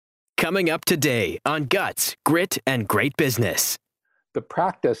Coming up today on Guts, Grit, and Great Business. The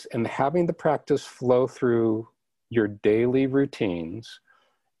practice and having the practice flow through your daily routines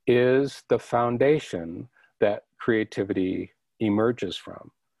is the foundation that creativity emerges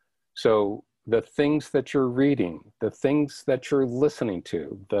from. So the things that you're reading, the things that you're listening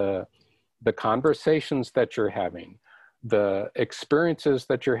to, the conversations that you're having, the experiences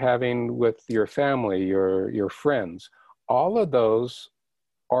that you're having with your family, your friends, all of those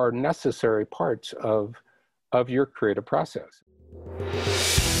are necessary parts of your creative process.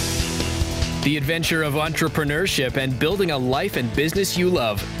 The adventure of entrepreneurship and building a life and business you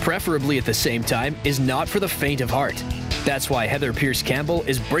love, preferably at the same time, is not for the faint of heart. That's why Heather Pierce Campbell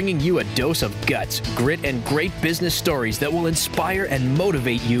is bringing you a dose of guts, grit, and great business stories that will inspire and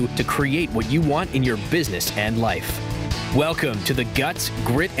motivate you to create what you want in your business and life. Welcome to the Guts,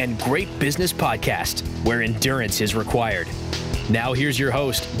 Grit, and Great Business Podcast, where endurance is required. Now here's your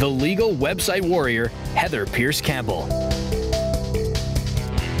host, the legal website warrior, Heather Pierce Campbell.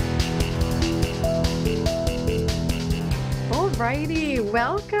 Alrighty,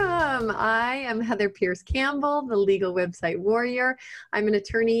 welcome. I am Heather Pierce Campbell, the legal website warrior. I'm an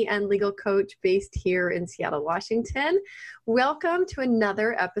attorney and legal coach based here in Seattle, Washington. Welcome to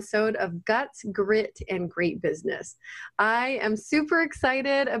another episode of Guts, Grit, and Great Business. I am super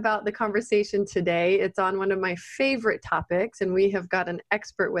excited about the conversation today. It's on one of my favorite topics, and we have got an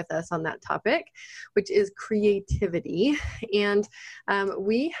expert with us on that topic, which is creativity. And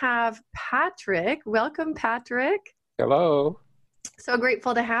we have Patrick. Welcome, Patrick. Hello. So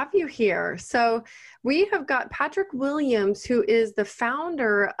grateful to have you here. So we have got Patrick Williams, who is the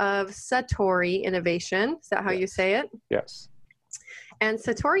founder of Satori Innovation. Is that how you say it? Yes. And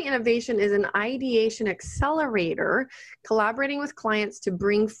Satori Innovation is an ideation accelerator collaborating with clients to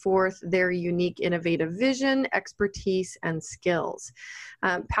bring forth their unique innovative vision, expertise, and skills.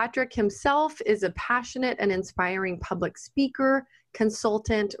 Patrick himself is a passionate and inspiring public speaker,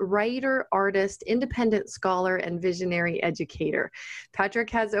 consultant, writer, artist, independent scholar, and visionary educator. Patrick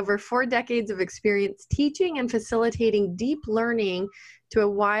has over 4 decades of experience teaching and facilitating deep learning to a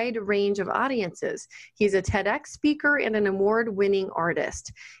wide range of audiences. He's a TEDx speaker and an award-winning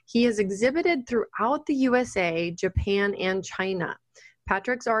artist. He has exhibited throughout the USA, Japan, and China.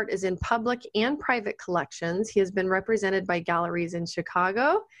 Patrick's art is in public and private collections. He has been represented by galleries in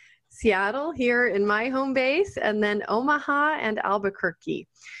Chicago, Seattle, here in my home base, and then Omaha and Albuquerque.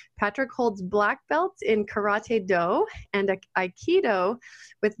 Patrick holds black belts in Karate Do and Aikido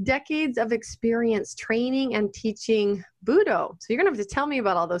with decades of experience training and teaching Budo. So you're going to have to tell me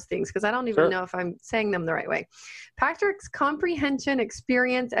about all those things because I don't even know if I'm saying them the right way. Patrick's comprehension,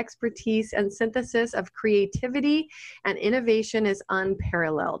 experience, expertise, and synthesis of creativity and innovation is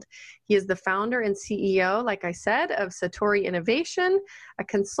unparalleled. He is the founder and CEO, like I said, of Satori Innovation, a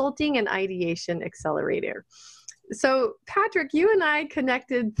consulting and ideation accelerator. So, Patrick, you and I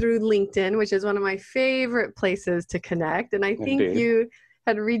connected through LinkedIn, which is one of my favorite places to connect. And I think you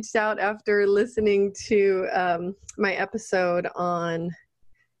had reached out after listening to my episode on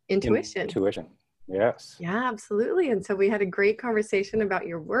intuition. Intuition, yes. Yeah, absolutely. And so we had a great conversation about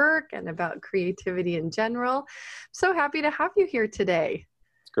your work and about creativity in general. So happy to have you here today.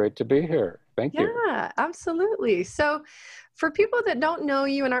 It's great to be here. Thank you. Yeah, absolutely. So for people that don't know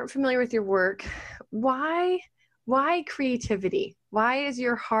you and aren't familiar with your work, why creativity? Why is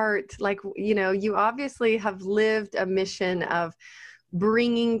your heart you obviously have lived a mission of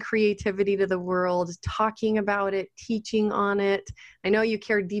bringing creativity to the world, talking about it, teaching on it. I know you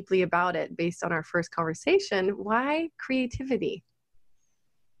care deeply about it based on our first conversation. Why creativity?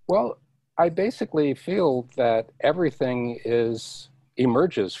 Well, I basically feel that everything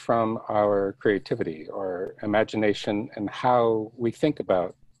emerges from our creativity or imagination and how we think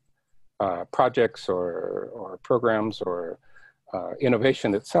about projects or programs or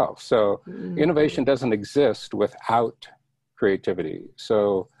innovation itself. So innovation doesn't exist without creativity.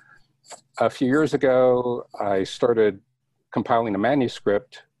 So a few years ago, I started compiling a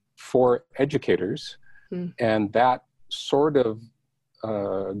manuscript for educators, and that sort of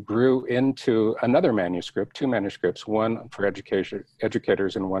grew into another manuscript, 2 manuscripts, one for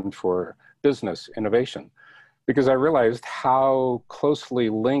educators and one for business innovation, because I realized how closely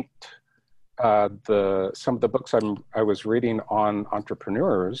linked some of the books I was reading on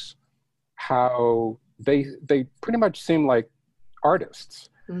entrepreneurs, how they pretty much seem like artists.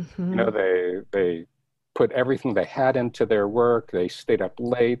 You know, they put everything they had into their work. They stayed up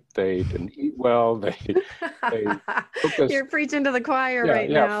late. They didn't eat well. They focused. You're preaching to the choir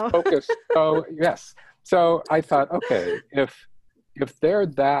now. Focus. So yes. So I thought, okay, if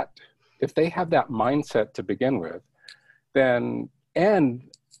they have that mindset to begin with, then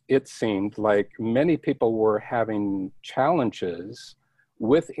it seemed like many people were having challenges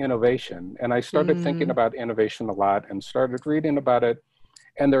with innovation. And I started thinking about innovation a lot and started reading about it.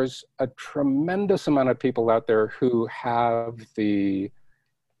 And there's a tremendous amount of people out there who have the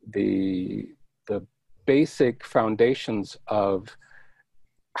basic foundations of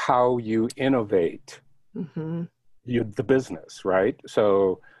how you innovate the business, right?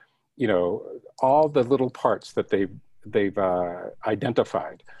 So, you know, all the little parts that they've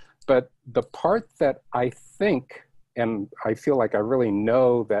identified. But the part that I think, and I feel like I really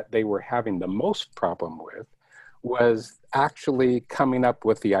know that they were having the most problem with, was actually coming up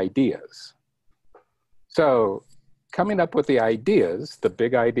with the ideas. So coming up with the ideas, the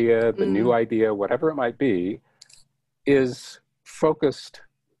big idea, the new idea, whatever it might be, is focused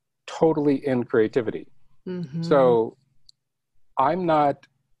totally in creativity. So I'm not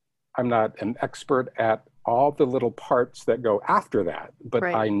an expert at all the little parts that go after that, but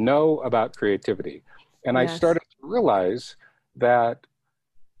I know about creativity. And I started to realize that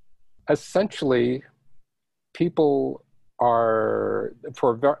essentially people are,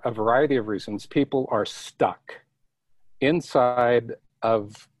 for a variety of reasons, people are stuck inside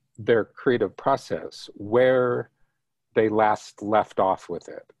of their creative process where they last left off with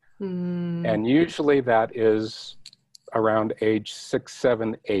it. And usually that is around age 6,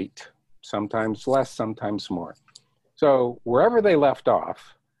 7, 8, sometimes less, sometimes more. So wherever they left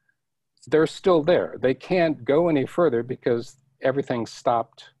off, they're still there. They can't go any further because everything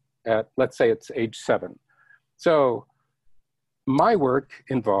stopped at, let's say it's age 7. So my work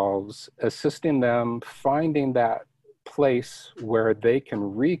involves assisting them finding that place where they can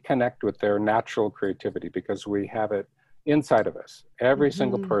reconnect with their natural creativity, because we have it inside of us. Every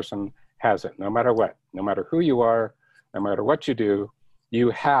single person has it, no matter what, no matter who you are, no matter what you do, you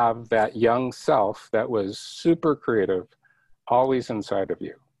have that young self that was super creative always inside of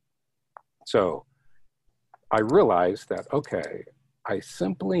you. So I realized that, okay, I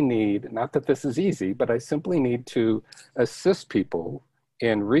simply need, not that this is easy, but I simply need to assist people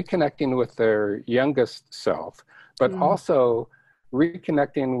in reconnecting with their youngest self, but also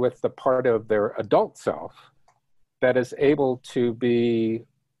reconnecting with the part of their adult self that is able to be,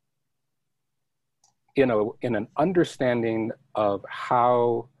 you know, in an understanding of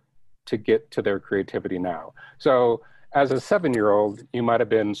how to get to their creativity now. So as a 7-year-old, you might have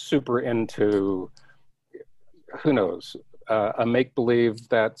been super into, who knows, a make-believe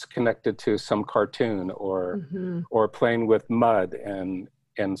that's connected to some cartoon or playing with mud and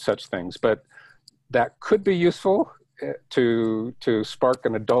such things. But that could be useful to spark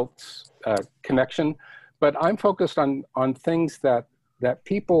an adult's connection. But I'm focused on things that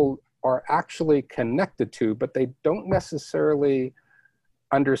people are actually connected to, but they don't necessarily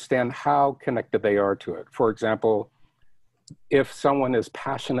understand how connected they are to it. For example, if someone is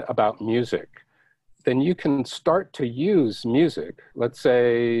passionate about music, then you can start to use music. Let's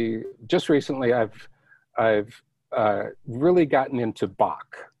say just recently I've really gotten into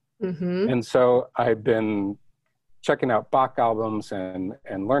Bach. And so I've been checking out Bach albums and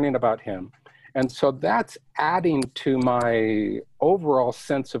learning about him. And so that's adding to my overall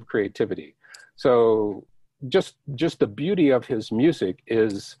sense of creativity. So just the beauty of his music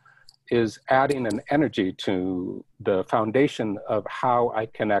is adding an energy to the foundation of how I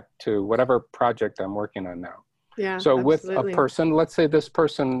connect to whatever project I'm working on now. Yeah. So absolutely. with a person, let's say this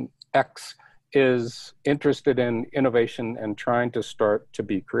person X is interested in innovation and trying to start to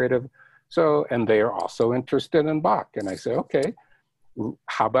be creative. So, and they are also interested in Bach. And I say, okay,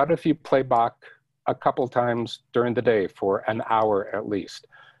 how about if you play Bach a couple times during the day for an hour at least?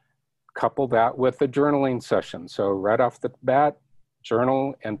 Couple that with a journaling session. So right off the bat,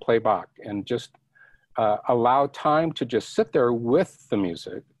 journal and play Bach, and just allow time to just sit there with the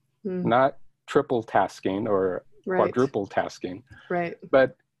music, not triple tasking or quadruple tasking,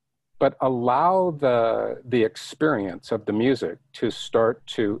 but allow the experience of the music to start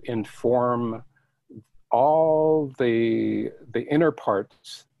to inform all the inner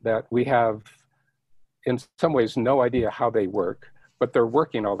parts that we have in some ways no idea how they work, but they're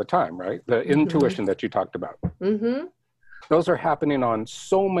working all the time, right? The intuition that you talked about. Those are happening on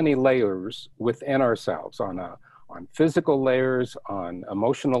so many layers within ourselves, on physical layers, on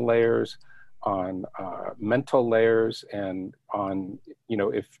emotional layers, on mental layers, and on, you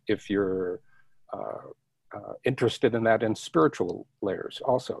know, if you're interested in that, in spiritual layers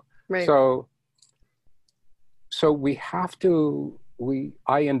also. Right. So we have to,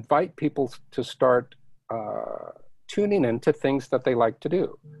 I invite people to start tuning into things that they like to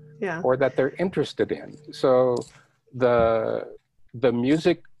do, or that they're interested in. So the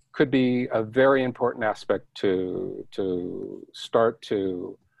music could be a very important aspect to start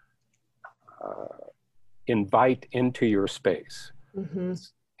to invite into your space. Mm-hmm.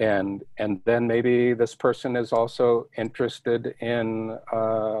 And then maybe this person is also interested in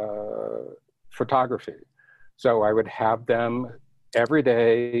photography. So I would have them every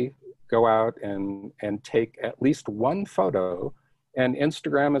day go out and take at least one photo. And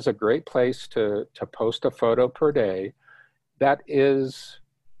Instagram is a great place to post a photo per day that is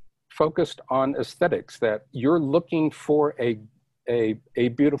focused on aesthetics, that you're looking for a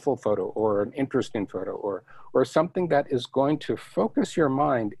beautiful photo or an interesting photo or something that is going to focus your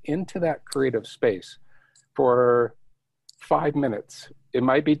mind into that creative space for 5 minutes. It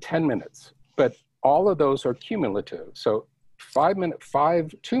might be 10 minutes, but all of those are cumulative. So 2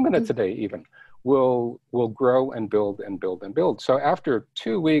 minutes a day even will grow and build and build and build. So after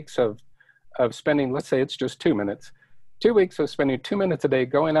 2 weeks of spending, let's say it's just 2 minutes, 2 weeks of spending 2 minutes a day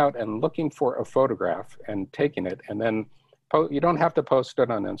going out and looking for a photograph and taking it, and then you don't have to post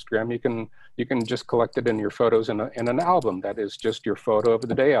it on Instagram. You can just collect it in your photos in an album that is just your photo of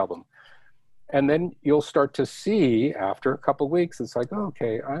the day album. And then you'll start to see after a couple of weeks, it's like, oh,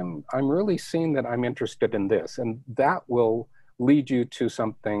 okay, I'm really seeing that I'm interested in this. And that will lead you to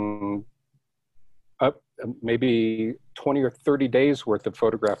something up maybe 20 or 30 days worth of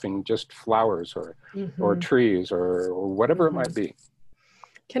photographing just flowers or trees or whatever it might be.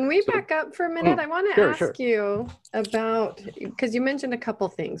 Can we back up for a minute? I want to ask you about, because you mentioned a couple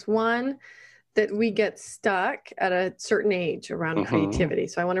things. One, that we get stuck at a certain age around creativity.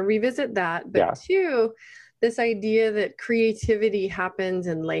 So I want to revisit that. But two, this idea that creativity happens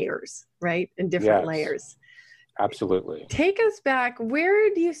in layers, right? In different layers. Absolutely. Take us back.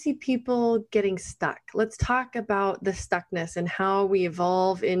 Where do you see people getting stuck? Let's talk about the stuckness and how we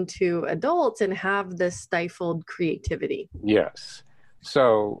evolve into adults and have this stifled creativity. Yes.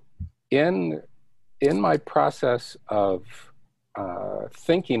 So in my process of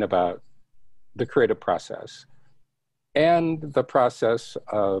thinking about the creative process and the process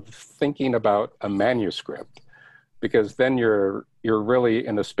of thinking about a manuscript, because then you're really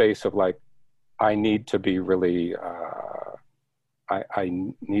in a space of like, I need to be really, I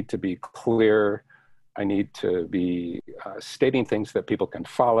need to be clear. I need to be stating things that people can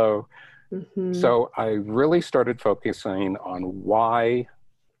follow. So I really started focusing on why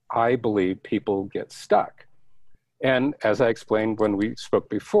I believe people get stuck. And as I explained when we spoke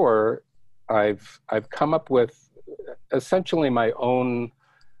before, I've come up with essentially my own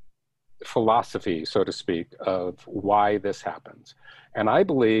philosophy, so to speak, of why this happens. And I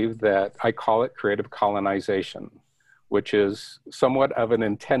believe that I call it creative colonization, which is somewhat of an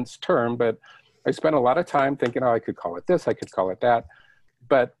intense term, but I spent a lot of time thinking, oh, I could call it this, I could call it that.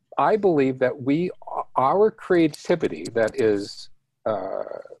 But I believe that our creativity that is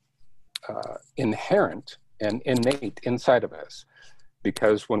inherent and innate inside of us,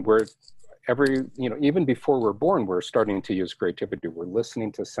 because when we're even before we're born, we're starting to use creativity. We're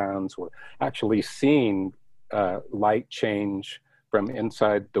listening to sounds, we're actually seeing light change from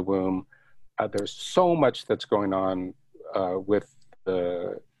inside the womb. There's so much that's going on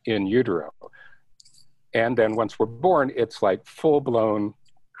in utero. And then once we're born, it's like full-blown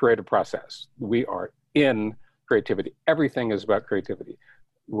creative process. We are in creativity. Everything is about creativity.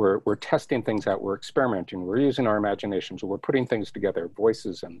 We're testing things out, we're experimenting, we're using our imaginations, we're putting things together,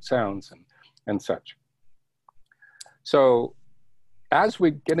 voices and sounds and such. So as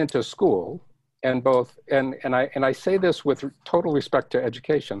we get into school, and I say this with total respect to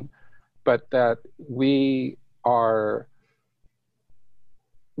education, but that we are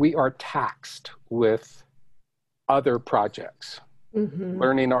taxed with other projects,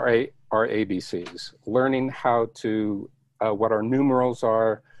 learning our ABCs, learning how to what our numerals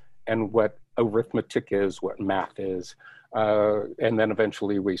are and what arithmetic is, what math is. And then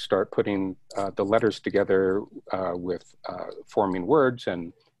eventually we start putting the letters together with forming words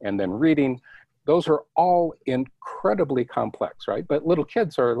and then reading. Those are all incredibly complex, right? But little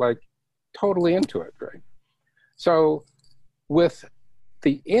kids are like totally into it, right? So with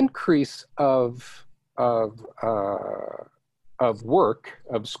the increase of work,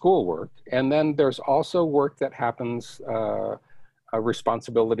 of schoolwork, and then there's also work that happens,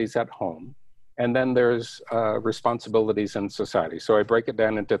 responsibilities at home, and then there's responsibilities in society. So I break it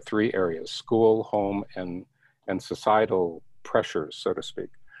down into 3 areas: school, home, and societal pressures, so to speak.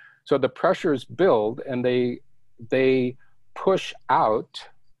 So the pressures build and they push out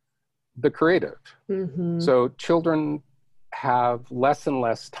the creative. So children have less and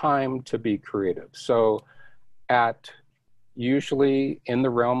less time to be creative. So at usually in the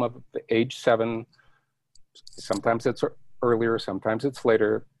realm of age 7, sometimes it's earlier, sometimes it's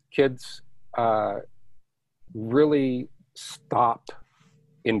later, kids really stop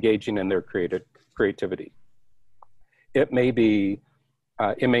engaging in their creativity. It may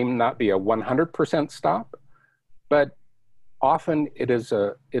not be a 100% stop, but often it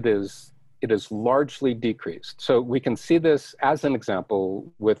is largely decreased. So we can see this as an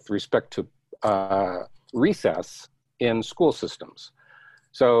example with respect to recess in school systems.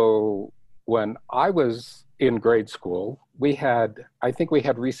 So when I was in grade school, I think we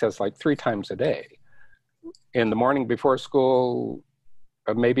had recess like 3 times a day. In the morning before school,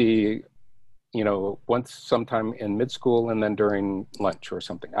 maybe, once sometime in mid-school, and then during lunch or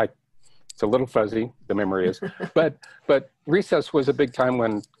something. It's a little fuzzy, the memory is, but recess was a big time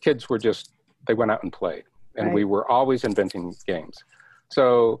when kids they went out and played, and Right. we were always inventing games.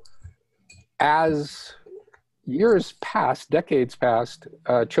 So as years passed, decades passed,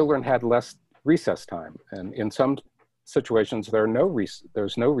 children had less recess time, and in some situations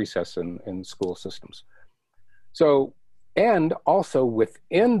there's no recess in school systems. So, and also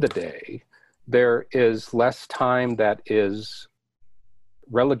within the day, there is less time that is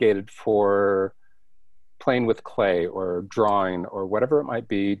relegated for playing with clay or drawing or whatever it might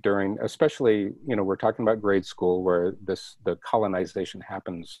be during, especially, we're talking about grade school where the colonization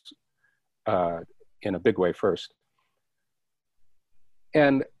happens in a big way first.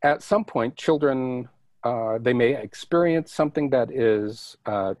 And at some point, children, they may experience something that is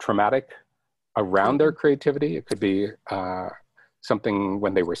traumatic around their creativity. It could be something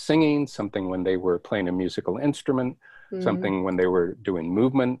when they were singing, something when they were playing a musical instrument, something when they were doing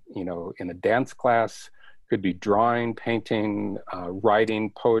movement, in a dance class. Could be drawing, painting,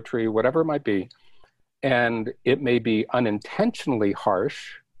 writing, poetry, whatever it might be. And it may be unintentionally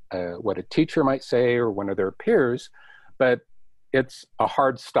harsh, what a teacher might say or one of their peers, but it's a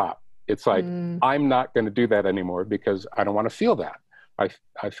hard stop. It's like, I'm not going to do that anymore because I don't want to feel that.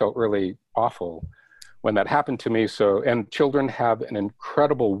 I felt really awful when that happened to me. So, and children have an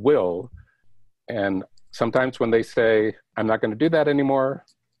incredible will. And sometimes when they say, I'm not going to do that anymore,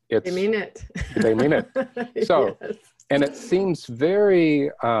 They mean it. They mean it. So, yes. And it seems very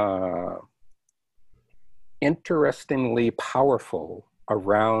interestingly powerful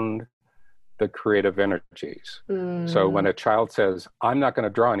around the creative energies. So when a child says, I'm not going to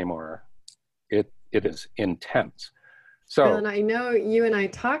draw anymore, it is intense. So, Well, and I know you and I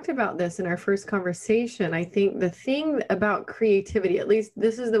talked about this in our first conversation. I think the thing about creativity, at least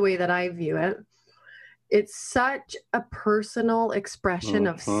this is the way that I view it, it's such a personal expression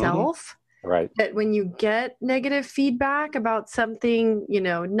of self. Right. That when you get negative feedback about something,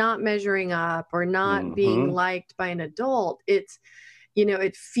 not measuring up or not being liked by an adult, it's,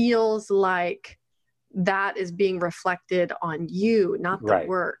 it feels like that is being reflected on you, not the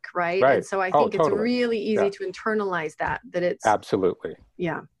work, right? And so I think it's really easy to internalize that it's... Absolutely.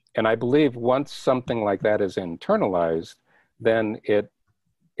 Yeah. And I believe once something like that is internalized, then it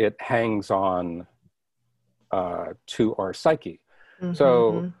hangs on to our psyche.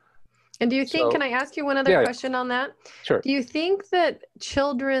 So... And do you think, can I ask you one other question on that? Sure. Do you think that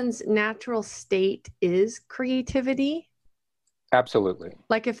children's natural state is creativity? Absolutely.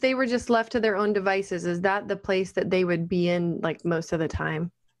 Like if they were just left to their own devices, is that the place that they would be in like most of the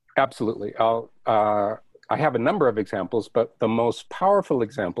time? Absolutely. I have a number of examples, but the most powerful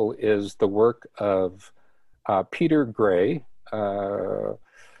example is the work of Peter Gray. I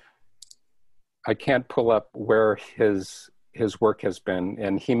can't pull up where his work has been,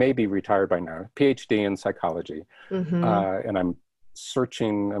 and he may be retired by now, PhD in psychology. And I'm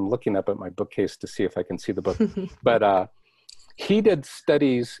looking up at my bookcase to see if I can see the book. But he did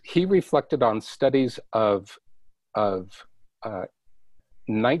studies, he reflected on studies of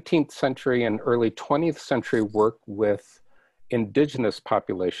 19th century and early 20th century work with indigenous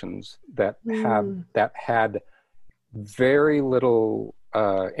populations that had very little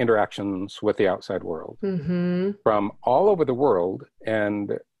interactions with the outside world from all over the world.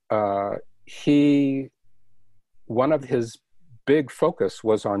 And one of his big focus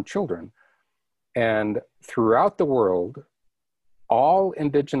was on children. And throughout the world, all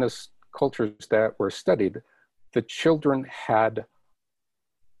indigenous cultures that were studied, the children had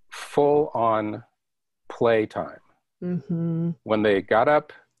full-on play time. When they got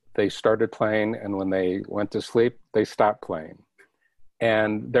up, they started playing, and when they went to sleep, they stopped playing.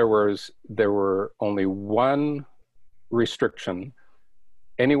 And there were only one restriction.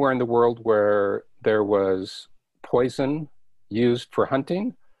 Anywhere in the world where there was poison used for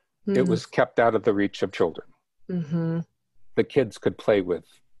hunting, it was kept out of the reach of children. The kids could play with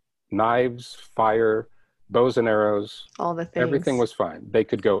knives, fire, bows and arrows. All the things. Everything was fine. They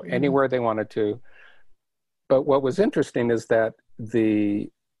could go anywhere they wanted to. But what was interesting is that the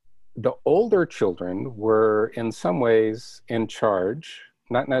older children were in some ways in charge,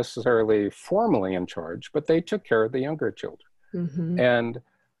 not necessarily formally in charge, but they took care of the younger children. Mm-hmm.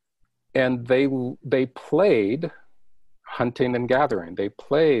 And they played hunting and gathering. They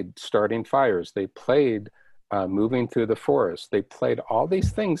played starting fires. They played moving through the forest. They played all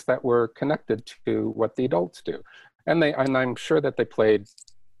these things that were connected to what the adults do. And I'm sure that they played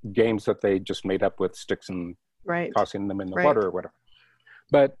games that they just made up with sticks and right. tossing them in the right. water or whatever.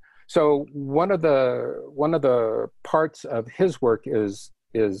 But so one of the parts of his work is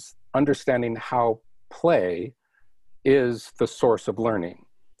understanding how play is the source of learning.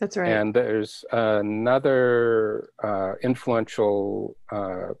 That's right. And there's another influential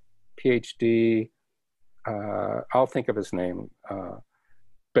PhD, I'll think of his name,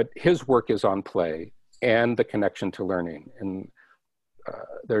 but his work is on play and the connection to learning. And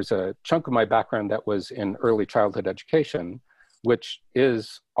there's a chunk of my background that was in early childhood education, which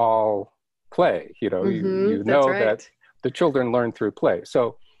is all play. You know, Mm-hmm. you know right. that the children learn through play.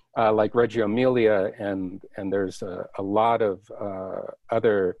 So like Reggio Emilia, and there's a lot of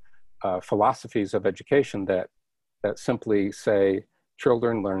other philosophies of education that simply say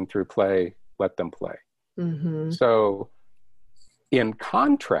children learn through play, let them play. Mm-hmm. So in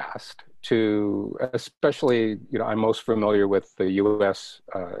contrast to, especially, you know, I'm most familiar with the US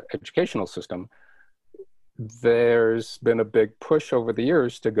educational system, there's been a big push over the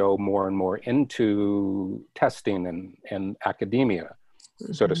years to go more and more into testing and academia,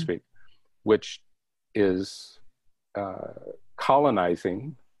 mm-hmm. so to speak, which is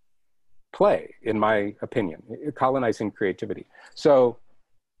colonizing play, in my opinion, colonizing creativity. So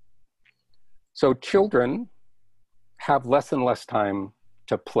children have less and less time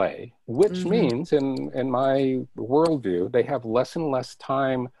to play, which mm-hmm. means in my worldview, they have less and less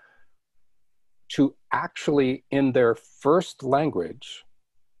time to actually, in their first language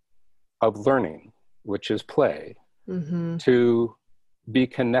of learning, which is play, mm-hmm. to be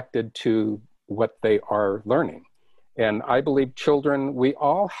connected to what they are learning. And I believe children, we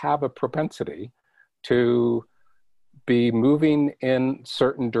all have a propensity to be moving in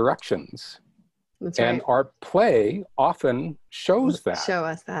certain directions. That's and right. our play often shows that. Show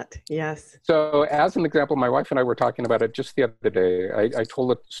us that, yes. So as an example, my wife and I were talking about it just the other day. I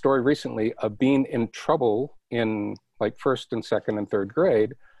told a story recently of being in trouble in like first and second and third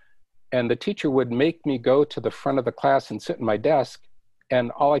grade. And the teacher would make me go to the front of the class and sit in my desk.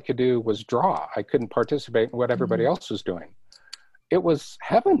 And all I could do was draw. I couldn't participate in what everybody mm-hmm. else was doing. It was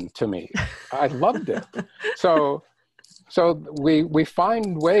heaven to me. I loved it. So we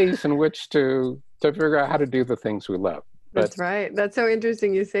find ways in which to figure out how to do the things we love. That's right. That's so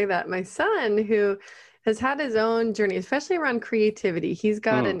interesting you say that. My son, who has had his own journey, especially around creativity, he's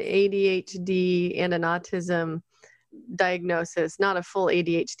got an ADHD and an autism diagnosis, not a full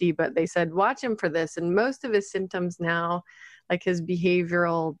ADHD, but they said, watch him for this. And most of his symptoms now, like his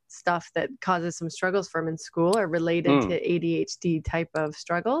behavioral stuff that causes some struggles for him in school, are related to ADHD type of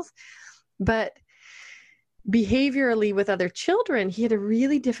struggles. But behaviorally with other children, he had a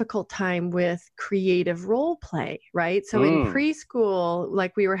really difficult time with creative role play, right? So in preschool,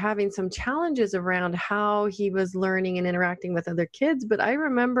 like we were having some challenges around how he was learning and interacting with other kids. But I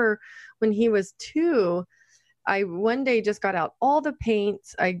remember when he was 2, I one day just got out all the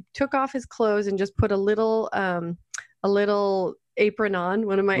paints. I took off his clothes and just put a little apron on,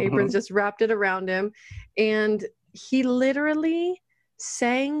 one of my aprons, just wrapped it around him. And he literally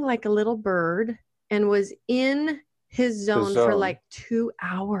sang like a little bird and was in his zone for like 2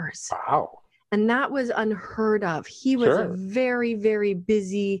 hours. Wow. And that was unheard of. He was a very, very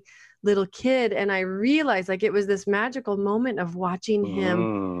busy little kid. And I realized like it was this magical moment of watching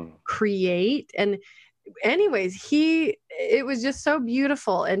him create. And anyways, it was just so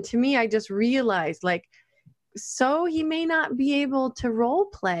beautiful. And to me, I just realized like, so he may not be able to role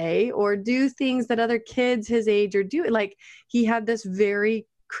play or do things that other kids his age are doing. Like he had this very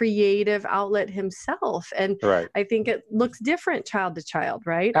creative outlet himself. And I think it looks different child to child,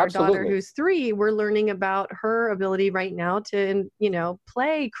 right? Absolutely. Our daughter who's 3, we're learning about her ability right now to,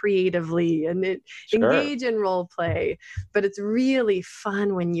 play creatively and engage in role play. But it's really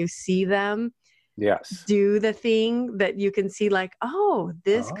fun when you see them do the thing that you can see like, oh,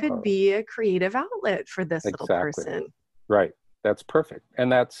 this could be a creative outlet for this little person. Right. That's perfect.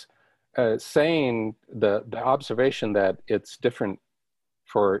 And that's saying the observation that it's different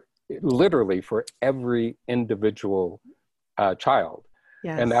literally for every individual child.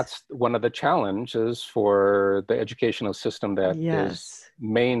 Yes. And that's one of the challenges for the educational system that is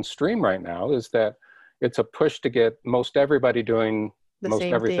mainstream right now, is that it's a push to get most everybody doing most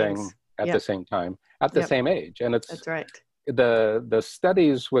everything things. At the same time, at the same age. And that's right. The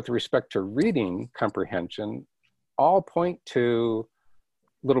studies with respect to reading comprehension all point to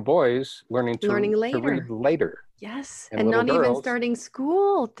little boys learning to later. read later. Yes, and and little not even girls, starting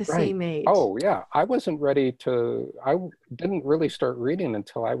school at the right. same age. Oh yeah, I didn't really start reading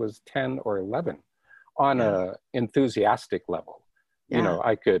until I was 10 or 11 on a enthusiastic level. You know,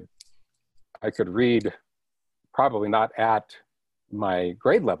 I could read, probably not at my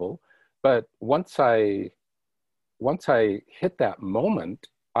grade level, but once I hit that moment,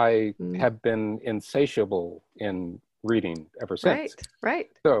 I have been insatiable in reading ever since. Right.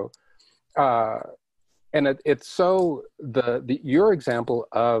 So, and it's so your example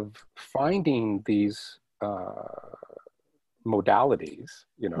of finding these modalities,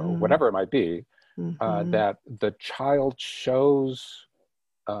 you know, whatever it might be, that the child shows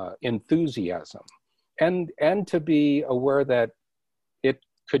enthusiasm, and to be aware that it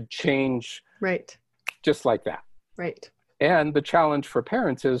could change, right, just like that. Right. And the challenge for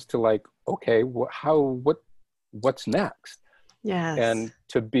parents is to like, okay, what's next? Yes. And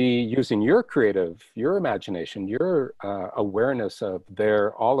to be using your imagination, your awareness of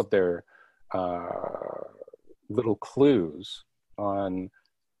all of their little clues on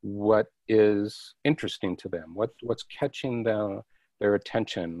what is interesting to them, what's catching their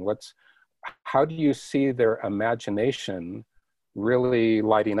attention, how do you see their imagination really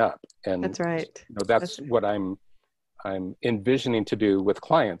lighting up? And that's right. You know, that's what I'm envisioning to do with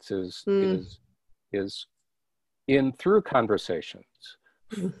clients is in through conversations,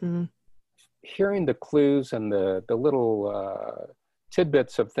 hearing the clues and the little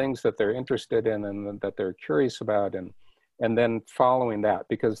tidbits of things that they're interested in and that they're curious about, and then following that,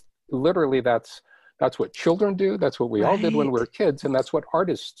 because literally that's what children do. That's what we all did when we were kids, and that's what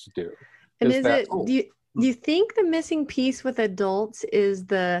artists do. And do you think the missing piece with adults is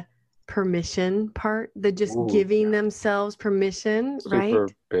the permission part, the just giving themselves permission, super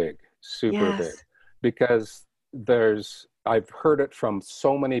big, because I've heard it from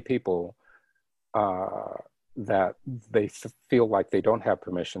so many people that they feel like they don't have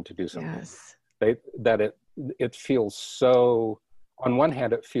permission to do something. Yes. It feels so, on one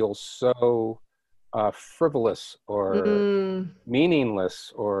hand, it feels so frivolous or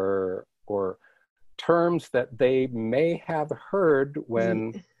meaningless, or terms that they may have heard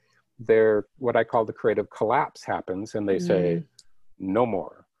when what I call the creative collapse happens, and they say, no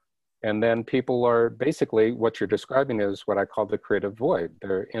more. And then people are basically, what you're describing is what I call the creative void.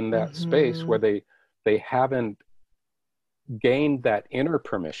 They're in that space where they haven't gained that inner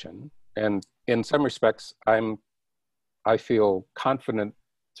permission. And in some respects, I feel confident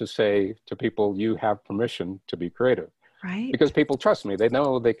to say to people, you have permission to be creative. Right. Because people trust me. They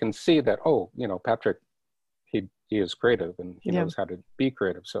know, they can see that, oh, you know, Patrick, he is creative and he knows how to be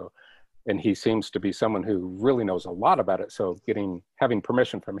creative. So, and he seems to be someone who really knows a lot about it. So having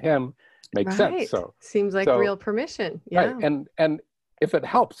permission from him makes sense. So seems like real permission. Yeah. Right. And if it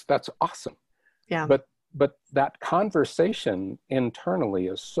helps, that's awesome. Yeah. But that conversation internally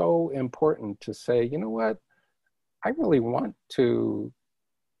is so important, to say, you know what, I really want to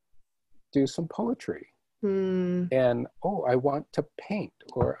do some poetry. And I want to paint,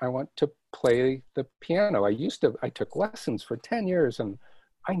 or I want to play the piano. I took lessons for 10 years, and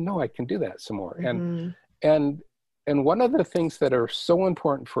I know I can do that some more. And one of the things that are so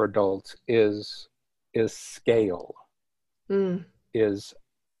important for adults is scale. There's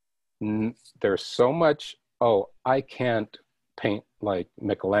so much, I can't paint like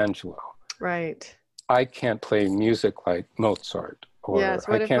Michelangelo. Right. I can't play music like Mozart. Yes,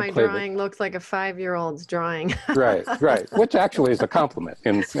 what if my drawing looks like a 5-year-old's drawing? Right, which actually is a compliment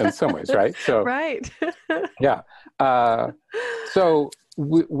in some ways, right? So right. Yeah. So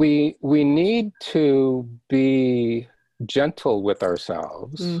we need to be gentle with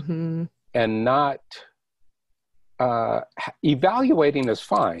ourselves, and not evaluating is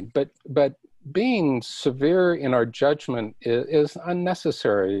fine, but being severe in our judgment is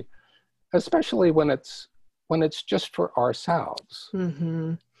unnecessary, especially when it's just for ourselves.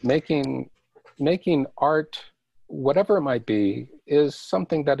 Making art, whatever it might be, is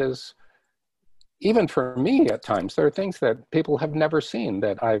something that is, even for me at times, there are things that people have never seen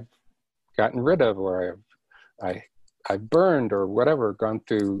that I've gotten rid of, or I've burned, or whatever, gone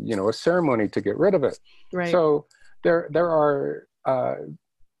through, a ceremony to get rid of it. Right. So there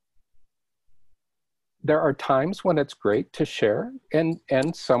are times when it's great to share, and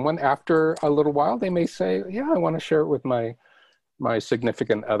someone, after a little while, they may say, yeah, I want to share it with my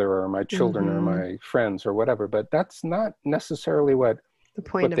significant other, or my children, or my friends, or whatever. But that's not necessarily what the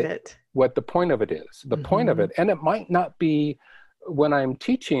point of it is. The point of it, and it might not be. When I'm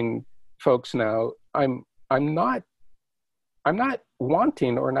teaching folks now, I'm not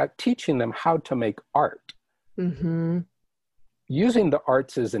wanting or not teaching them how to make art. using the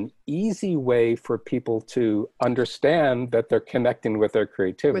arts is an easy way for people to understand that they're connecting with their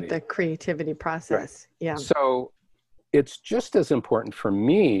creativity. With the creativity process. Right. Yeah. So it's just as important for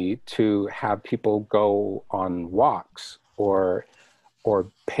me to have people go on walks or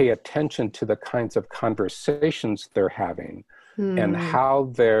pay attention to the kinds of conversations they're having and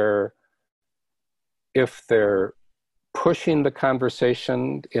how if they're pushing the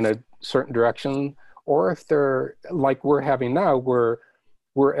conversation in a certain direction, or if they're like we're having now, we're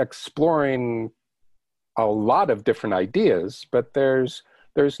exploring a lot of different ideas, but there's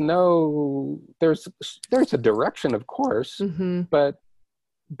a direction, of course, but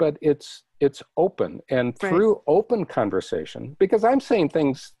it's open, and through open conversation, because I'm saying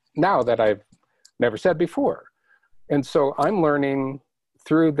things now that I've never said before, and so I'm learning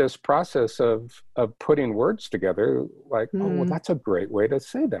through this process of putting words together, like, oh, well, that's a great way to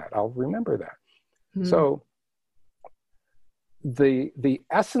say that. I'll remember that. So the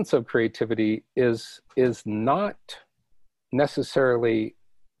essence of creativity is not necessarily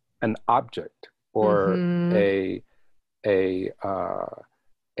an object or a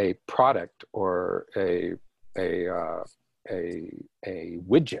product or a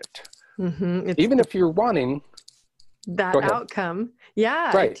widget. Even if you're wanting that outcome.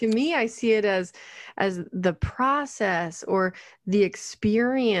 Yeah. Right. To me, I see it as the process or the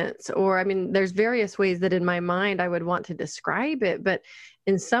experience, or, I mean, there's various ways that in my mind I would want to describe it, but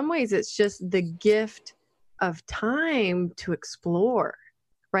in some ways it's just the gift of time to explore,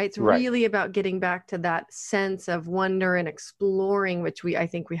 right? It's really about getting back to that sense of wonder and exploring, which I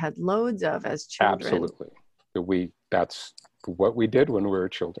think we had loads of as children. Absolutely. That's what we did when we were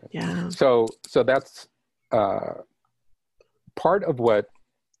children. Yeah. So that's, part of what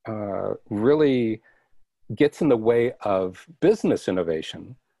really gets in the way of business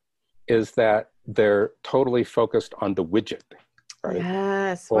innovation is that they're totally focused on the widget, right?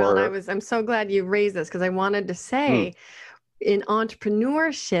 Yes. Well, I'm so glad you raised this, because I wanted to say, in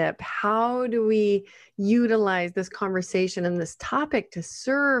entrepreneurship, how do we utilize this conversation and this topic to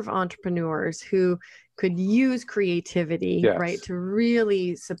serve entrepreneurs who could use creativity, right, to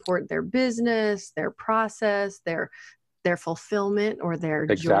really support their business, their process, their fulfillment, or their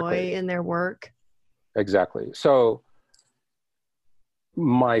joy in their work? Exactly. So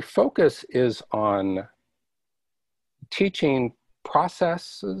my focus is on teaching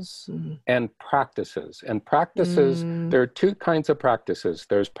processes and practices. And practices, there are two kinds of practices.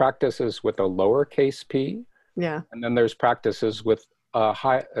 There's practices with a lowercase p, and then there's practices with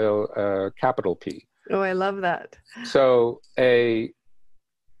a capital P. Oh, I love that. So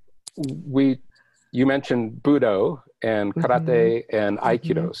you mentioned Budo and Karate and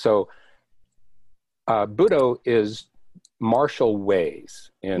Aikido. So Budo is martial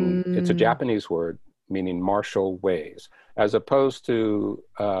ways, and it's a Japanese word meaning martial ways, as opposed to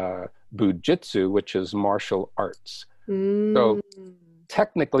Bujitsu, which is martial arts. So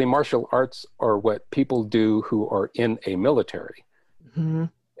technically, martial arts are what people do who are in a military.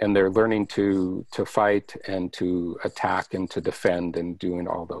 And they're learning to fight and to attack and to defend and doing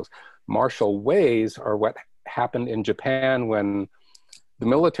all those. Martial ways are what happened in Japan when the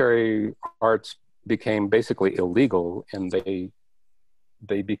military arts became basically illegal, and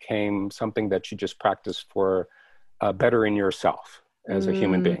they became something that you just practice for bettering yourself as a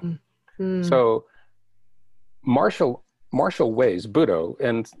human being. So martial ways, Budo,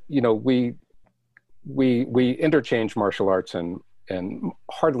 and we interchange martial arts, and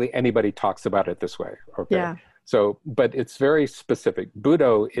hardly anybody talks about it this way. Okay. Yeah. So, but it's very specific.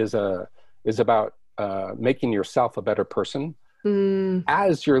 Budo is about making yourself a better person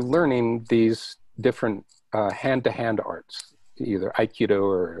as you're learning these different hand-to-hand arts, either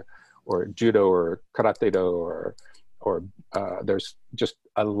Aikido or Judo or Karate-Do or there's just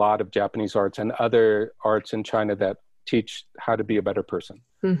a lot of Japanese arts and other arts in China that teach how to be a better person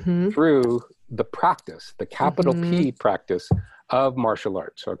through the practice, the capital P practice of martial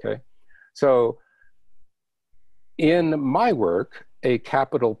arts. Okay. So in my work, a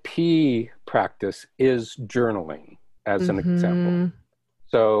capital P practice is journaling, as an example.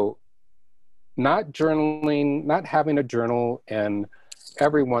 So not journaling, not having a journal, and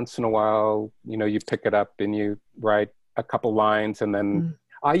every once in a while, you pick it up and you write a couple lines, and then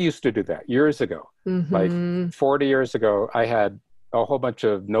I used to do that years ago. Like 40 years ago, I had a whole bunch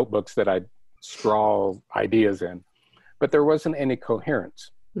of notebooks that I'd scrawl ideas in, but there wasn't any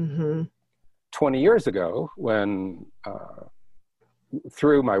coherence. 20 years ago, when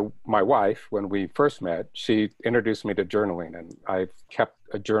through my wife, when we first met, she introduced me to journaling, and I've kept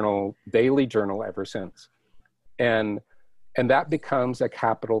a daily journal ever since. And that becomes a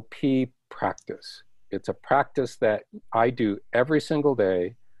capital P practice. It's a practice that I do every single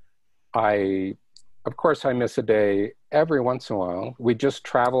day. Of course, I miss a day every once in a while. We just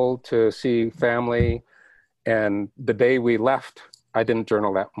traveled to see family, and the day we left, I didn't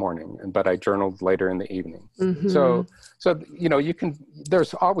journal that morning, but I journaled later in the evening. Mm-hmm. So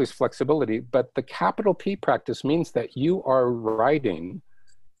there's always flexibility, but the capital P practice means that you are writing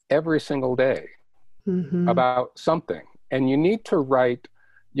every single day Mm-hmm. about something. And you need to write,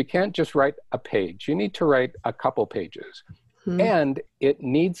 you can't just write a page. You need to write a couple pages. Mm-hmm. And it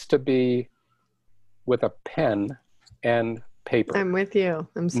needs to be with a pen and paper. I'm with you.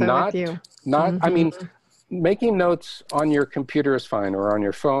 I'm so with you. I mean, making notes on your computer is fine, or on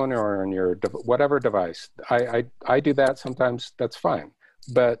your phone, or on your whatever device. I do that sometimes. That's fine.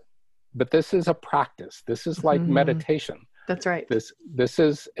 But this is a practice. This is like meditation. That's right. This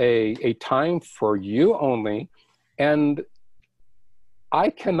is a time for you only. And I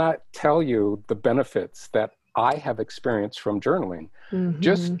cannot tell you the benefits that I have experienced from journaling.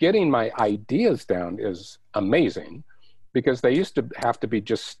 Just getting my ideas down is amazing, because they used to have to be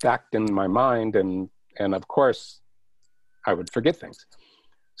just stacked in my mind, and of course I would forget things.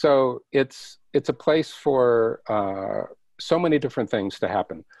 So it's a place for so many different things to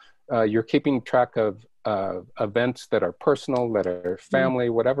happen. You're keeping track of events that are personal, that are family,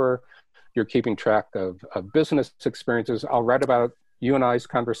 whatever. You're keeping track of business experiences. I'll write about you and I's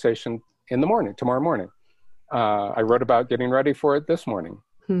conversation in the morning, tomorrow morning. I wrote about getting ready for it this morning.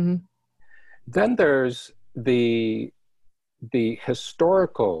 Mm-hmm. Then there's the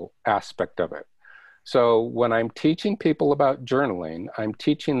historical aspect of it. So when I'm teaching people about journaling, I'm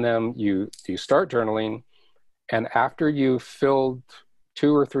teaching them you start journaling, and after you've filled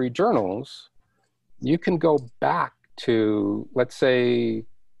 2 or 3 journals, you can go back to, let's say,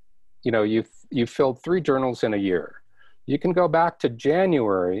 you've filled 3 journals in a year. You can go back to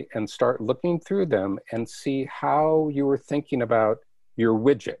January and start looking through them and see how you were thinking about your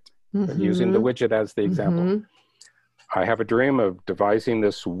widget, using the widget as the example. I have a dream of devising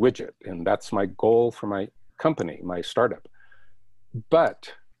this widget, and that's my goal for my company, my startup.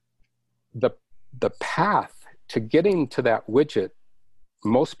 But the path to getting to that widget,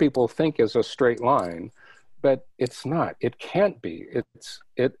 most people think is a straight line, but it's not. It can't be.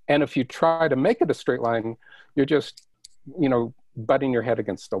 And if you try to make it a straight line, you're just, butting your head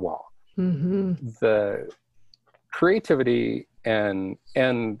against the wall. The creativity and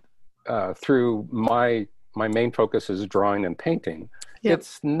through my main focus is drawing and painting. Yep.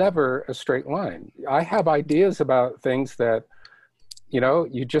 It's never a straight line. I have ideas about things that,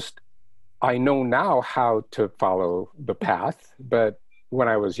 I know now how to follow the path, but when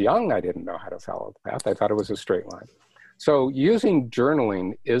I was young, I didn't know how to follow the path. I thought it was a straight line. So using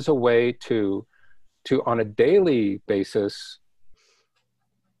journaling is a way to on a daily basis,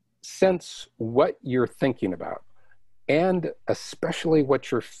 sense what you're thinking about, and especially what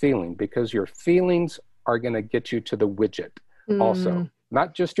you're feeling, because your feelings are going to get you to the widget also,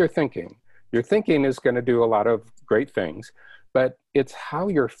 not just your thinking. Your thinking is going to do a lot of great things, but it's how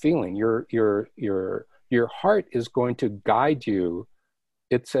you're feeling. Your heart is going to guide you.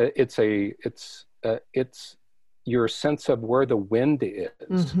 It's your sense of where the wind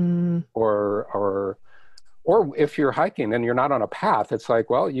is, or if you're hiking and you're not on a path, it's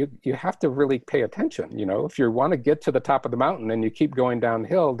like, well, you have to really pay attention. If you want to get to the top of the mountain and you keep going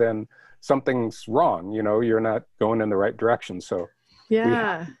downhill, then something's wrong. You're not going in the right direction. So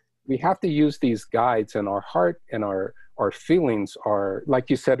we have to use these guides, and our heart and our feelings are, like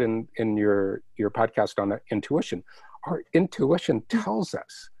you said in your podcast on intuition. Our intuition tells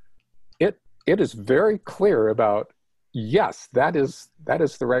us. It is very clear about, yes, that is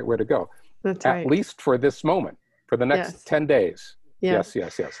the right way to go. That's right. At least for this moment, for the next 10 days. Yes.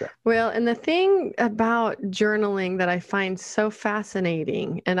 Well, and the thing about journaling that I find so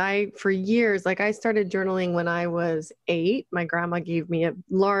fascinating, and for years, I started journaling when I was 8. My grandma gave me a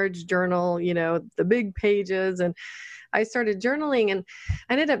large journal, the big pages, and I started journaling, and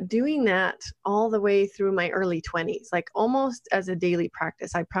I ended up doing that all the way through my early 20s, almost as a daily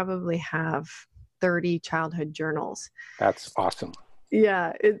practice. I probably have 30 childhood journals. That's awesome.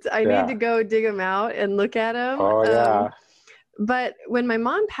 Yeah, I need to go dig them out and look at them. Oh, yeah. But when my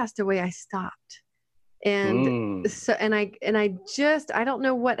mom passed away, I stopped. And so, and I don't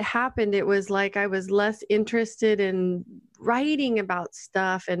know what happened. It was like I was less interested in writing about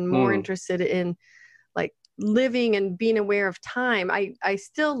stuff and more interested in living and being aware of time. I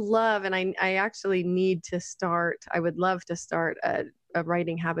still love, and I actually need to start, I would love to start a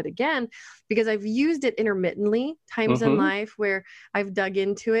writing habit again, because I've used it intermittently times in life where I've dug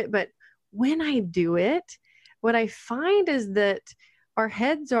into it. But when I do it, what I find is that our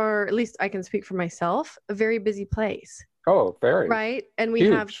heads are, at least I can speak for myself, a very busy place. Oh, very. Right. And we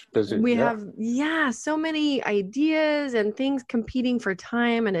Huge, busy, have so many ideas and things competing for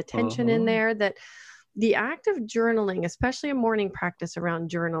time and attention in there, that the act of journaling, especially a morning practice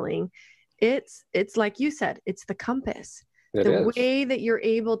around journaling, it's like you said, it's the compass. The way that you're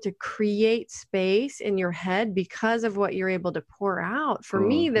able to create space in your head because of what you're able to pour out. For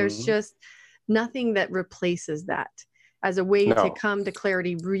me, there's just nothing that replaces that as a way to come to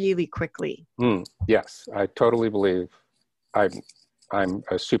clarity really quickly. Yes, I totally believe. I'm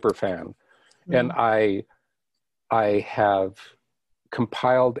a super fan. And I have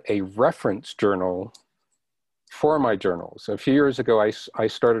compiled a reference journal for my journals. A few years ago, I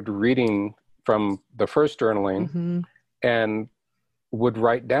started reading from the first journaling and would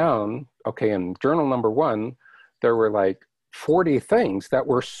write down, okay, in journal number 1, there were like 40 things that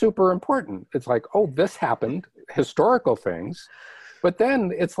were super important. It's like, oh, this happened, historical things. But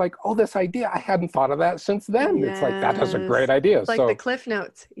then it's like, oh, this idea, I hadn't thought of that since then. Yes. It's like, that is a great idea. It's like the Cliff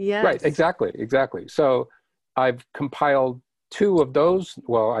Notes. Yes. Right, exactly. So I've compiled 2 of those.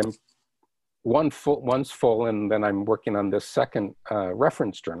 Well, one's full, and then I'm working on this second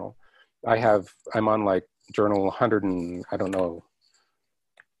reference journal. I'm on like journal 100 and, I don't know,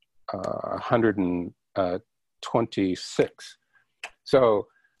 126. So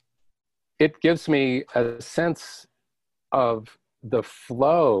it gives me a sense of the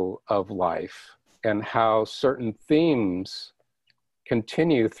flow of life and how certain themes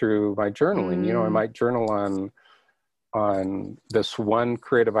continue through my journaling. You know, I might journal on this one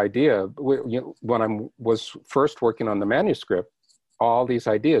creative idea. When I was first working on the manuscript, all these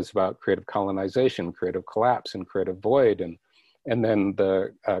ideas about creative colonization, creative collapse, and creative void, and then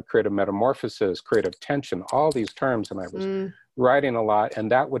the creative metamorphosis, creative tension, all these terms, and I was writing a lot, and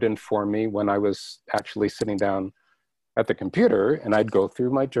that would inform me when I was actually sitting down at the computer, and I'd go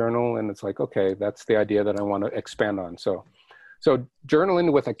through my journal, and it's like, okay, that's the idea that I want to expand on. So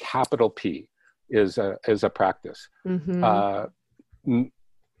journaling with a capital P is a practice.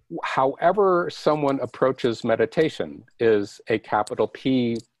 However someone approaches meditation is a capital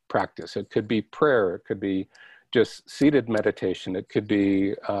P practice. It could be prayer, it could be just seated meditation, it could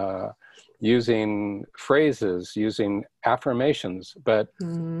be using phrases, using affirmations, but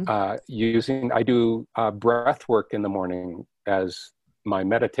I do breath work in the morning as my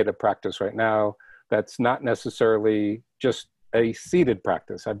meditative practice right now. That's not necessarily just a seated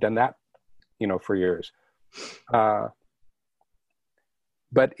practice. I've done that, for years.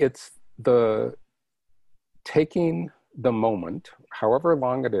 But it's the taking the moment, however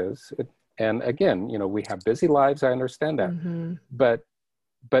long it is. And again, we have busy lives, I understand that, but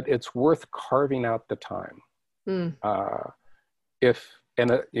it's worth carving out the time. And I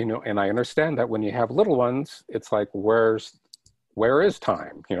understand that when you have little ones, it's like, where is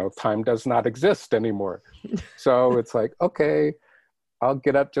time? Time does not exist anymore. So it's like, okay, I'll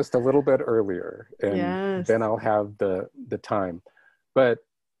get up just a little bit earlier, and then I'll have the time. But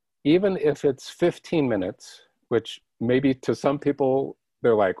even if it's 15 minutes, which maybe to some people,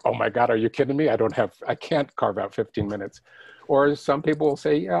 they're like, oh my God, are you kidding me? I can't carve out 15 minutes. Or some people will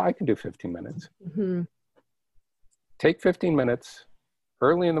say, yeah, I can do 15 minutes. Take 15 minutes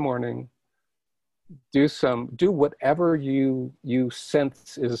early in the morning, do whatever you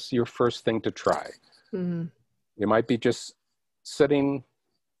sense is your first thing to try. It might be just sitting,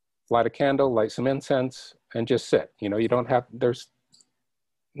 light a candle, light some incense, and just sit. There's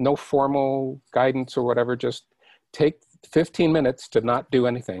no formal guidance or whatever, just take 15 minutes to not do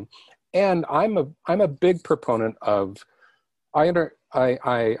anything. And I'm a big proponent of,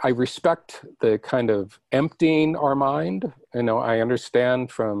 I respect the kind of emptying our mind. I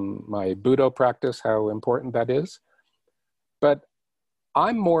understand from my Budo practice how important that is. But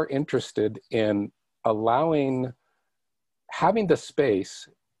I'm more interested in having the space,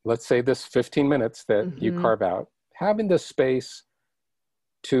 let's say this 15 minutes that you carve out, having the space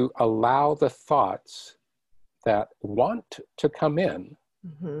to allow the thoughts that want to come in.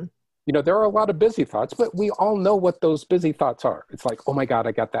 There are a lot of busy thoughts, but we all know what those busy thoughts are. It's like, oh my God,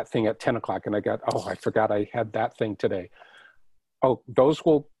 I got that thing at 10 o'clock, and I forgot I had that thing today. Oh, those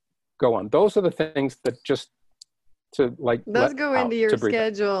will go on. Those are the things that just those go into your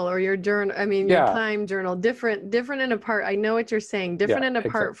schedule or your journal. I mean, your time journal, different and apart. I know what you're saying. Different and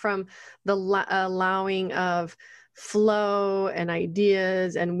apart from the allowing of flow and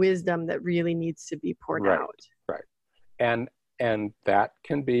ideas and wisdom that really needs to be poured out. Right. And that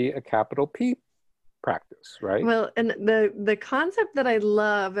can be a capital P practice, right? Well, and the concept that I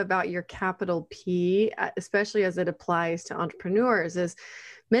love about your capital P, especially as it applies to entrepreneurs, is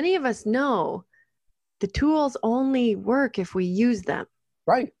many of us know the tools only work if we use them.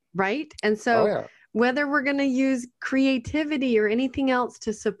 Right. Right. And so Oh, yeah. whether we're going to use creativity or anything else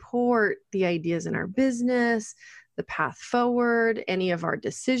to support the ideas in our business, the path forward, any of our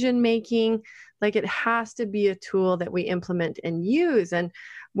decision making, like it has to be a tool that we implement and use. And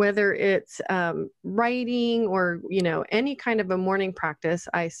whether it's writing or, any kind of a morning practice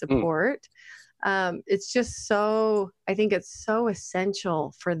I support, it's just I think it's so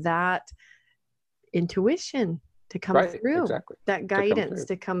essential for that intuition to come through, exactly. that guidance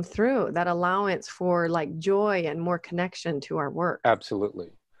to come through, that allowance for like joy and more connection to our work.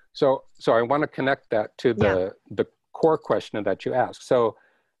 Absolutely. So I want to connect that to the core question that you asked. So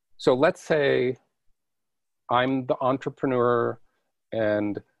let's say I'm the entrepreneur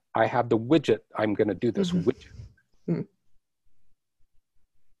and I have the widget. I'm going to do this widget. Mm-hmm.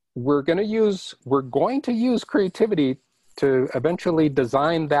 We're going to use creativity to eventually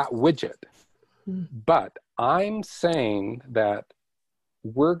design that widget. But I'm saying that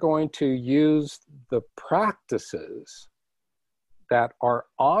we're going to use the practices that are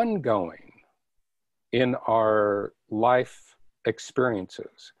ongoing in our life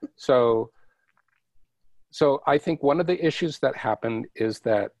experiences. So I think one of the issues that happen is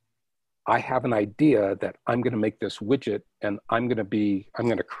that I have an idea that I'm going to make this widget and I'm going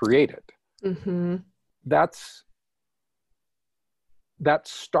to create it. Mm-hmm. That's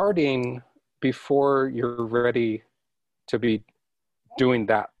starting before you're ready to be doing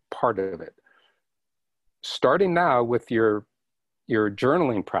that part of it. Starting now with your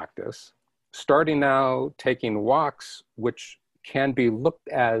journaling practice, starting now taking walks, which can be looked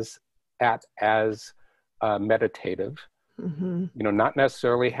at as meditative. Mm-hmm. Not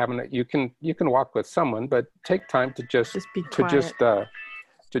necessarily having it. You can walk with someone, but take time to just be quiet.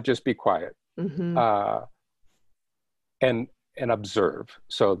 To just be quiet. Mm-hmm. And observe.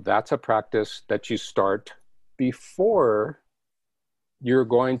 So that's a practice that you start before you're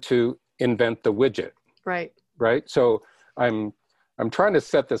going to invent the widget. Right. Right. So I'm trying to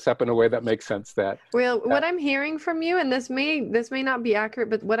set this up in a way that makes sense. What I'm hearing from you, and this may not be accurate,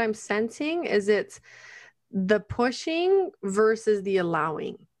 but what I'm sensing is it's the pushing versus the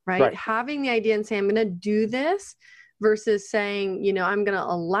allowing, right? Having the idea and saying, I'm going to do this versus saying, I'm going to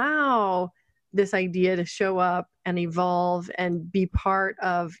allow this idea to show up and evolve and be part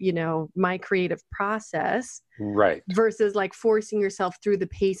of, my creative process. Right. Versus like forcing yourself through the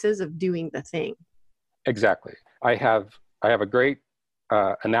paces of doing the thing. Exactly. I have a great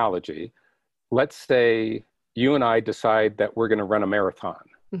analogy. Let's say you and I decide that we're going to run a marathon.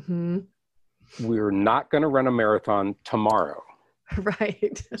 Mm-hmm. We're not going to run a marathon tomorrow.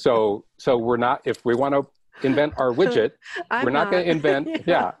 Right. So we're not, if we want to invent our widget, we're not going to invent,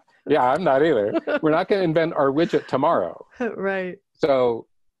 yeah, I'm not either. We're not going to invent our widget tomorrow. Right. So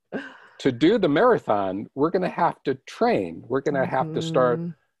to do the marathon, we're going to have to train. We're going to have to start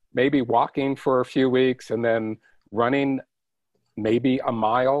maybe walking for a few weeks and then running maybe a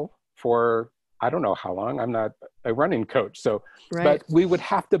mile for, I don't know how long. I'm not a running coach. So, but we would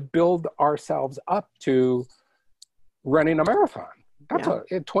have to build ourselves up to running a marathon. That's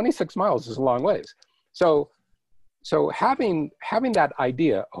 26 miles is a long ways. So having that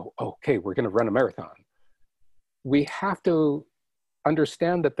idea, okay, we're going to run a marathon. We have to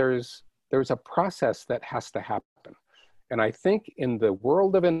understand that there's a process that has to happen. And I think in the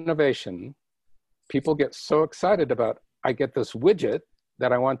world of innovation, people get so excited about, I get this widget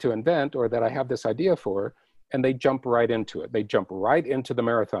that I want to invent or that I have this idea for, and they jump right into it. They jump right into the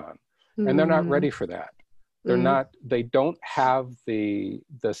marathon, and they're not ready for that. They don't have the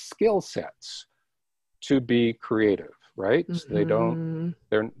skill sets to be creative, right?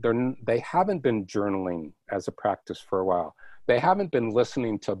 Mm-hmm. They haven't been journaling as a practice for a while. They haven't been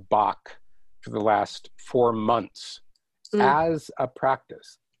listening to Bach for the last 4 months as a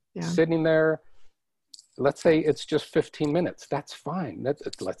practice. Sitting there, let's say it's just 15 minutes. That's fine.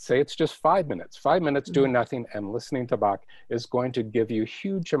 Let's say it's just 5 minutes. 5 minutes doing nothing and listening to Bach is going to give you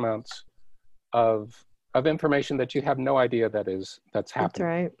huge amounts of information that you have no idea that's happening. That's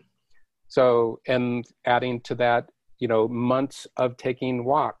right. So, and adding to that, months of taking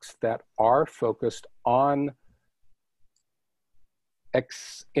walks that are focused on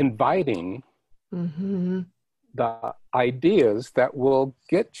inviting the ideas that will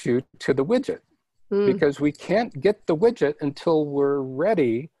get you to the widget. Because we can't get the widget until we're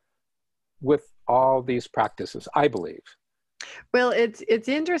ready with all these practices, I believe. Well, it's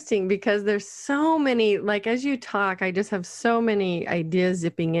interesting because there's so many, like as you talk, I just have so many ideas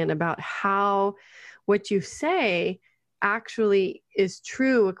zipping in about how what you say actually is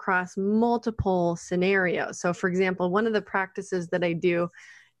true across multiple scenarios. So for example, one of the practices that I do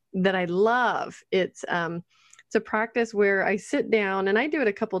that I love. It's a practice where I sit down, and I do it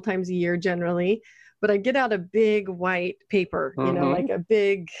a couple times a year generally, but I get out a big white paper, you know, like a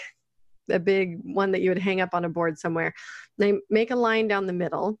big one that you would hang up on a board somewhere. And I make a line down the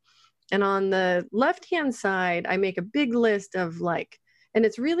middle, and on the left-hand side, I make a big list of and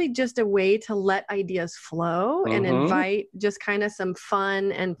it's really just a way to let ideas flow and invite just kind of some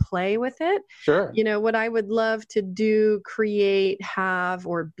fun and play with it. Sure. You know, what I would love to do, create, have,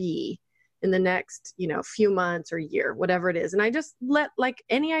 or be in the next, few months or year, whatever it is. And I just let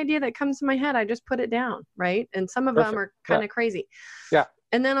any idea that comes to my head, I just put it down. Right. And some of them are kind of crazy. Yeah.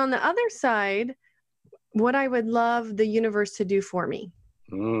 And then on the other side, what I would love the universe to do for me.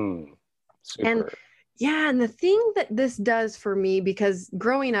 Super. And the thing that this does for me, because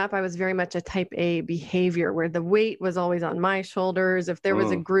growing up, I was very much a type A behavior where the weight was always on my shoulders. If there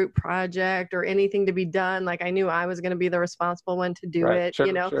was a group project or anything to be done, I knew I was going to be the responsible one to do it,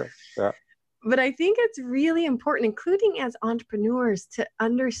 Sure. Yeah. But I think it's really important, including as entrepreneurs, to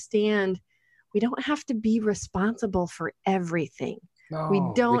understand we don't have to be responsible for everything. No, we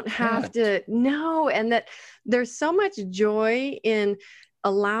don't have to. No. And that there's so much joy in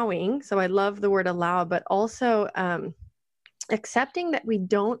allowing. So I love the word allow, but also accepting that we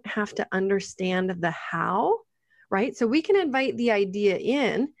don't have to understand the how, right? So we can invite the idea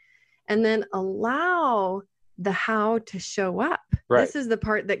in and then allow the how to show up. Right. This is the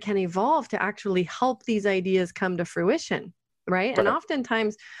part that can evolve to actually help these ideas come to fruition, right? And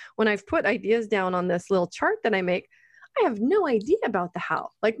oftentimes when I've put ideas down on this little chart that I make, I have no idea about the how,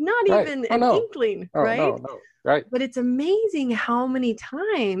 not even an inkling, right? No. Right. But it's amazing how many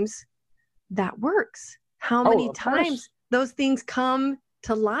times that works, how many times those things come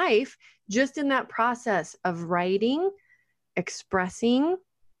to life just in that process of writing, expressing,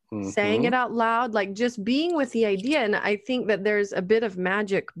 saying it out loud, just being with the idea. And I think that there's a bit of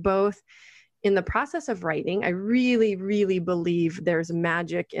magic both in the process of writing. I really, really believe there's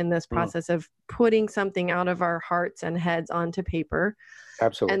magic in this process of putting something out of our hearts and heads onto paper.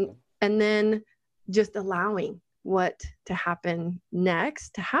 Absolutely. And then just allowing what to happen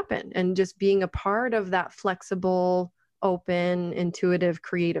next to happen, and just being a part of that flexible, open, intuitive,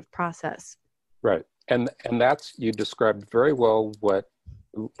 creative process. Right. And that's, you described very well what,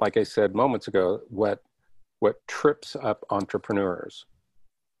 like I said moments ago, what trips up entrepreneurs,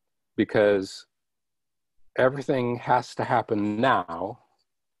 because everything has to happen now,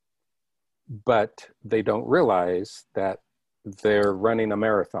 but they don't realize that they're running a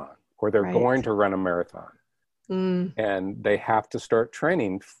marathon, or they're going to run a marathon. And they have to start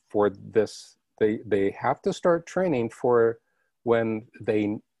training for this. They have to start training for when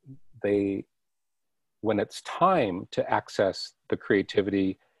when it's time to access the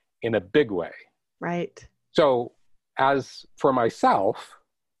creativity in a big way. Right. So as for myself,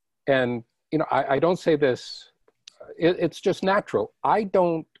 and I don't say this, it's just natural. I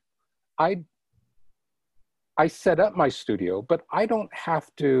set up my studio, but I don't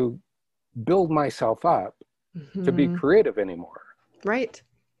have to build myself up to be creative anymore. Right.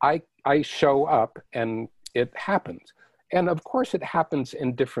 I show up and it happens. And of course it happens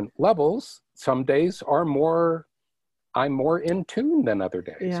in different levels. Some days I'm more in tune than other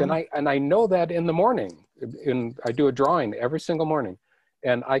days. Yeah. And I know that in the morning. I do a drawing every single morning,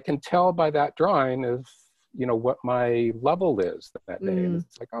 and I can tell by that drawing what my level is that day. And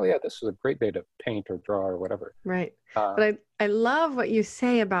it's oh yeah, this is a great day to paint or draw or whatever. Right. But I love what you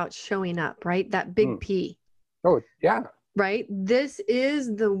say about showing up, right? That big P. Oh, yeah. Right? This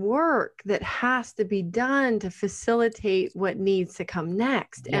is the work that has to be done to facilitate what needs to come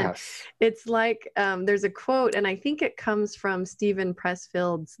next. Yes. And it's there's a quote, and I think it comes from Stephen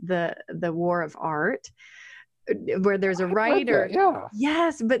Pressfield's The War of Art, where there's a writer. Yeah.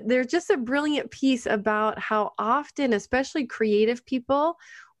 Yes, but there's just a brilliant piece about how often, especially creative people,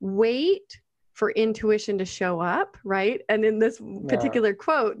 wait for intuition to show up, right? And in this particular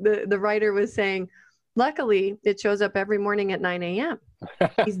quote, the writer was saying, luckily, it shows up every morning at 9 a.m.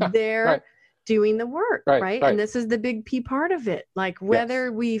 He's there doing the work, right? And this is the big P part of it.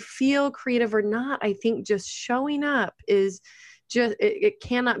 Whether we feel creative or not, I think just showing up is just, it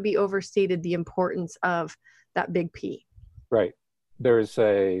cannot be overstated, the importance of that big P. Right. There's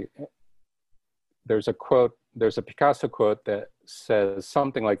a quote, there's a Picasso quote that says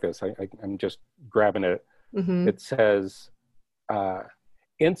something like this. I'm just grabbing it. It says,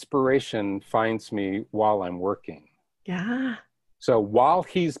 inspiration finds me while I'm working. Yeah. So while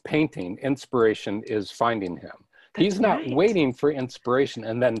he's painting, inspiration is finding him. He's not waiting for inspiration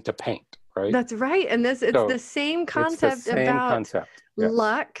and then to paint, right? That's right. And it's the same concept about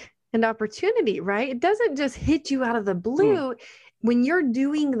luck and opportunity, right? It doesn't just hit you out of the blue. when you're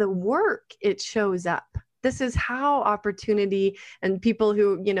doing the work, it shows up. This is how opportunity, and people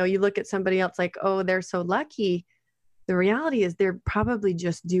who, you look at somebody else like, oh, they're so lucky. The reality is they're probably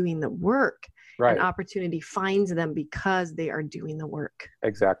just doing the work, Right. and opportunity finds them because they are doing the work.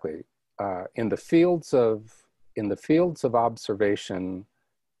 Exactly. In the fields of observation,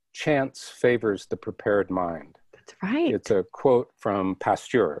 chance favors the prepared mind. That's right. It's a quote from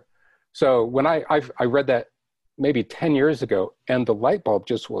Pasteur. So when I read that maybe 10 years ago, and the light bulb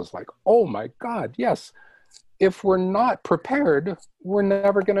just was like, oh my God, yes. If we're not prepared, we're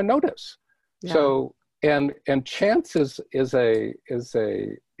never going to notice. Yeah. So, and chance is a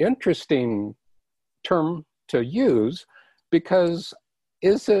interesting term to use, because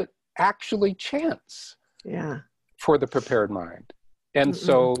is it actually chance? Yeah. For the prepared mind? And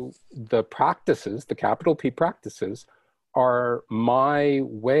so the practices, the capital P practices, are my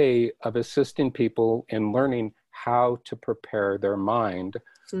way of assisting people in learning how to prepare their mind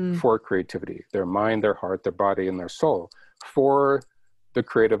for creativity, their mind, their heart, their body, and their soul for the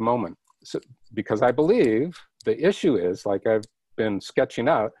creative moment. So, because I believe the issue is, like I've been sketching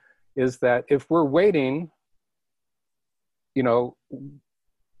out, is that if we're waiting,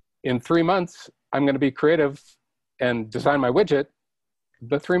 in 3 months, I'm going to be creative and design my widget,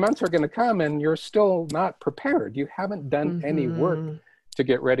 the 3 months are going to come and you're still not prepared. You haven't done any work to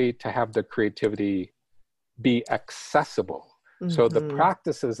get ready to have the creativity be accessible. So the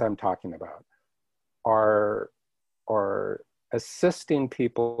practices I'm talking about are assisting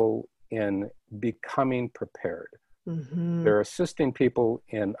people in becoming prepared. They're assisting people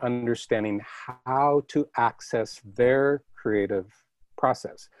in understanding how to access their creative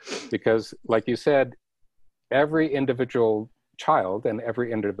process. Because like you said, every individual child and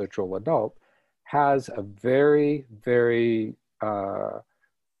every individual adult has a very, very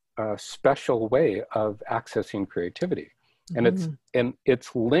special way of accessing creativity. And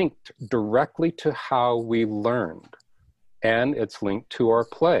it's linked directly to how we learned, and it's linked to our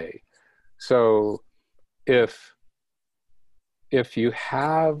play. So if you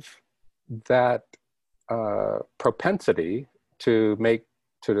have that propensity to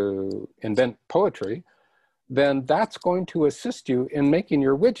invent poetry, then that's going to assist you in making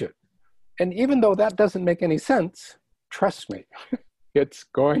your widget. And even though that doesn't make any sense, trust me, it's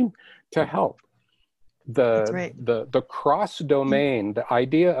going to help. That's right. The cross-domain, the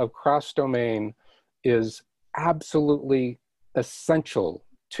idea of cross-domain is absolutely essential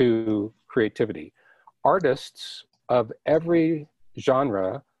to creativity. Artists of every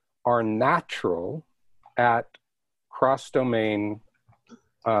genre are natural at cross-domain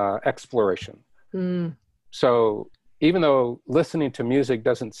exploration. So even though listening to music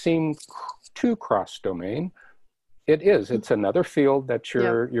doesn't seem too cross-domain, it is. It's another field that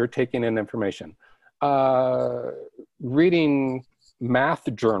you're taking in information. Reading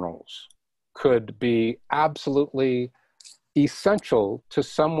math journals could be absolutely essential to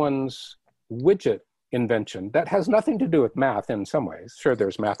someone's widget invention that has nothing to do with math in some ways. Sure,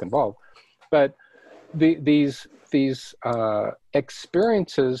 there's math involved, but these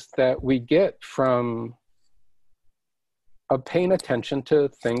experiences that we get from paying attention to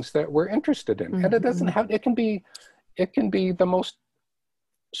things that we're interested in, and it doesn't have. It can be the most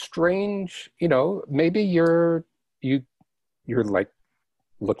strange. Maybe you're like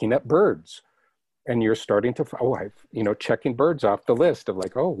looking at birds, and you're starting to checking birds off the list of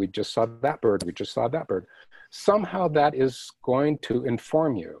like, oh, we just saw that bird, we just saw that bird. Somehow that is going to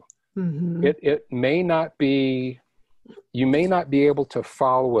inform you. It may not be. You may not be able to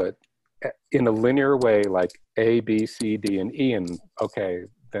follow it in a linear way, like A, B, C, D, and E, and okay,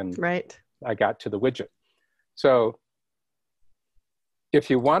 then I got to the widget. So if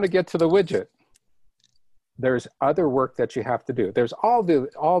you want to get to the widget, there's other work that you have to do. There's all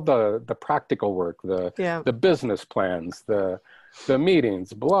the practical work, the business plans, the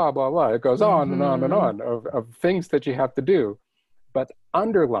meetings, blah, blah, blah. It goes on and on and on of things that you have to do. But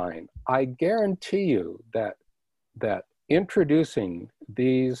underlying, I guarantee you that introducing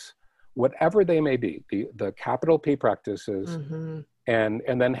these, whatever they may be, the capital P practices,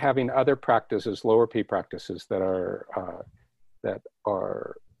 and then having other practices, lower P practices that are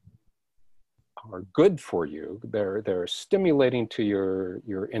good for you. They're stimulating to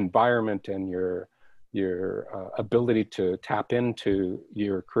your environment and your ability to tap into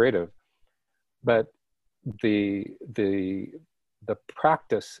your creative. But the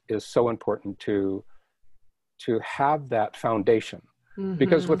practice is so important to have that foundation,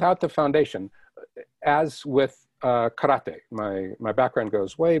 because without the foundation, as with karate, my background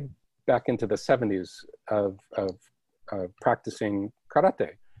goes way back into the 70s of practicing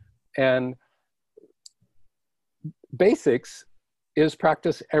karate, and basics is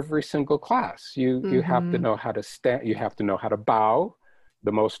practice every single class. You have to know how to stand, you have to know how to bow,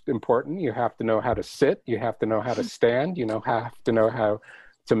 the most important. You have to know how to sit, you have to know how to stand, have to know how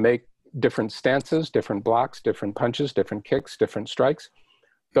to make different stances, different blocks, different punches, different kicks, different strikes.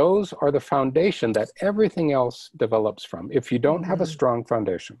 Those are the foundation that everything else develops from. If you don't have a strong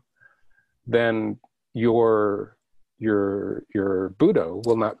foundation, then your Budo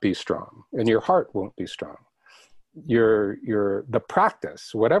will not be strong, and your heart won't be strong. The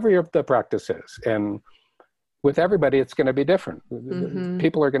practice, whatever the practice is, and with everybody, it's going to be different.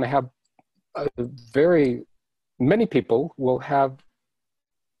 People are going to have many people will have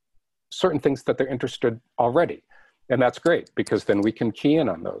certain things that they're interested already. And that's great, because then we can key in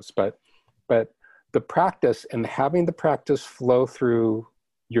on those. But the practice, and having the practice flow through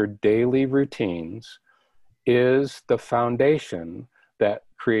your daily routines, is the foundation that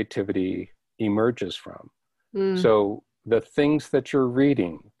creativity emerges from. So the things that you're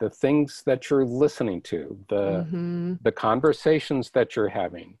reading, the things that you're listening to, the conversations that you're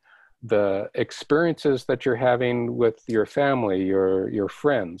having, the experiences that you're having with your family, your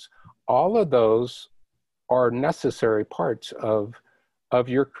friends, all of those are necessary parts of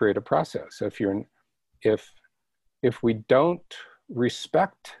your creative process. If we don't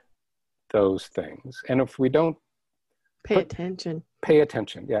respect those things, and if we don't pay attention.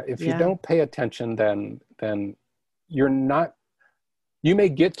 Yeah. If you don't pay attention, then you're not, you may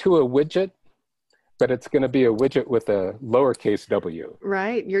get to a widget, but it's going to be a widget with a lowercase w.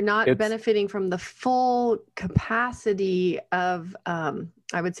 Right. You're not benefiting from the full capacity of,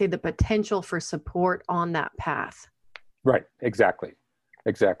 I would say, the potential for support on that path. Right. Exactly.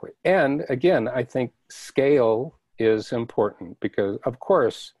 And again, I think scale is important, because of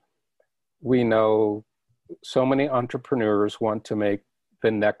course we know so many entrepreneurs want to make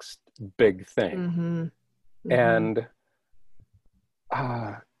the next big thing. And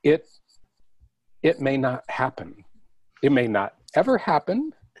it may not happen. It may not ever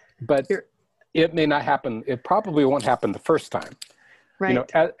happen, but it may not happen. It probably won't happen the first time. Right.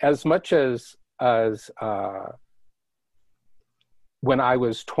 As much as when I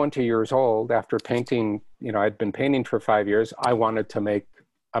was 20 years old, after painting, I'd been painting for 5 years, I wanted to make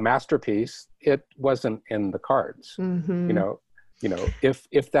a masterpiece. It wasn't in the cards.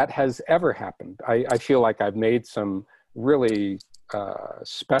 If that has ever happened, I feel like I've made some really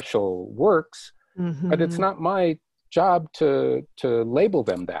special works, but it's not my job to label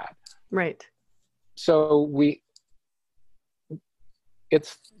them that. Right. So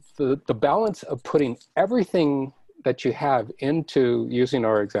it's the balance of putting everything that you have into, using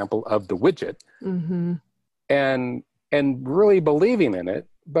our example of the widget, and really believing in it,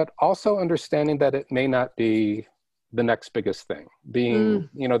 but also understanding that it may not be the next biggest thing.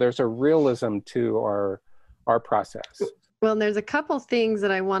 There's a realism to our process. Well, there's a couple things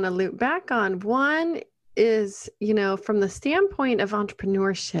that I want to loop back on. One is, from the standpoint of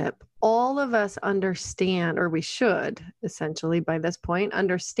entrepreneurship, all of us understand, or we should essentially by this point,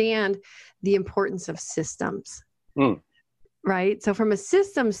 understand the importance of systems, right? So from a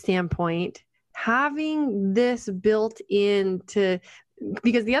system standpoint, having this built into,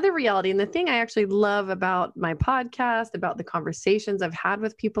 because the other reality, and the thing I actually love about my podcast, about the conversations I've had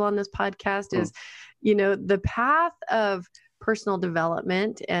with people on this podcast is, the path of personal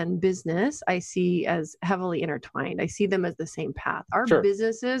development and business, I see as heavily intertwined. I see them as the same path. Our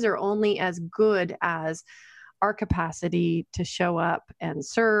businesses are only as good as our capacity to show up and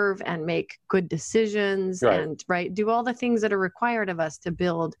serve and make good decisions and do all the things that are required of us to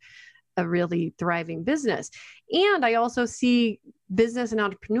build a really thriving business. And I also see business and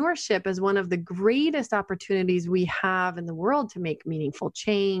entrepreneurship as one of the greatest opportunities we have in the world to make meaningful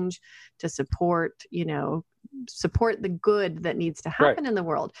change, to support the good that needs to happen in the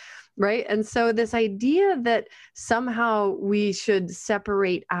world. Right. And so this idea that somehow we should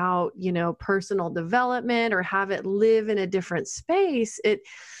separate out, personal development or have it live in a different space, it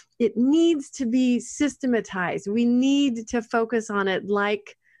needs to be systematized. We need to focus on it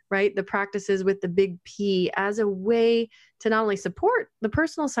the practices with the big P, as a way to not only support the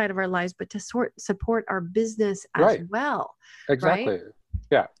personal side of our lives, but to support our business as well. Exactly. Right?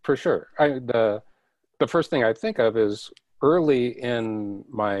 Yeah, for sure. The first thing I think of is early in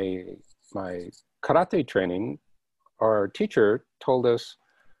my karate training, our teacher told us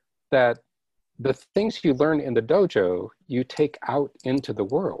that the things you learn in the dojo, you take out into the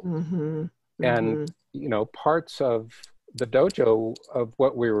world. And, parts of the dojo of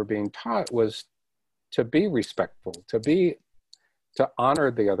what we were being taught was to be respectful, to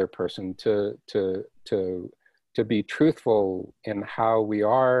honor the other person, to be truthful in how we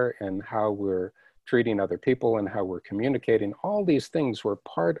are and how we're treating other people and how we're communicating. All these things were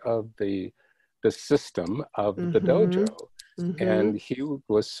part of the system of the dojo. And he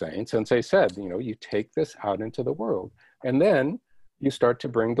was saying, Sensei said, you know, you take this out into the world, and then you start to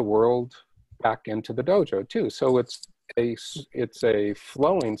bring the world back into the dojo too. So it's a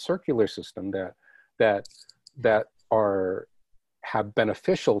flowing circular system that have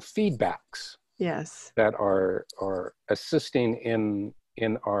beneficial feedbacks. Yes. That are assisting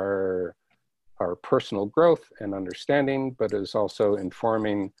in our personal growth and understanding, but is also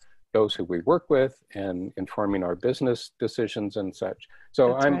informing those who we work with and informing our business decisions and such.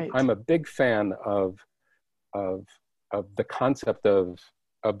 So I'm a big fan of the concept of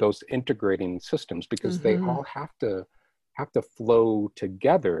those integrating systems, because they all have to flow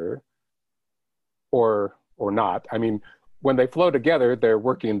together or not. I mean, when they flow together, they're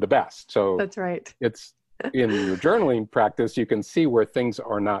working the best. So that's right. It's in your journaling practice, you can see where things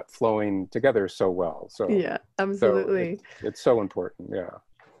are not flowing together so well. So yeah, absolutely. So it's so important. Yeah,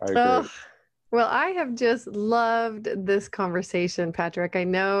 I agree. Well, I have just loved this conversation, Patrick. I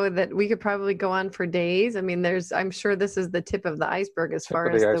know that we could probably go on for days. I mean, I'm sure this is the tip of the iceberg as far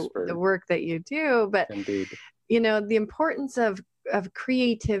as the work that you do, but indeed, you know, the importance of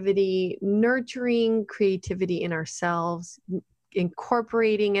creativity, nurturing creativity in ourselves,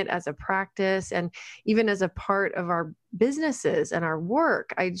 incorporating it as a practice and even as a part of our businesses and our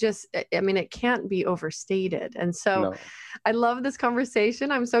work. I mean, it can't be overstated. And so I love this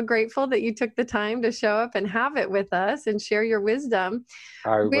conversation. I'm so grateful that you took the time to show up and have it with us and share your wisdom.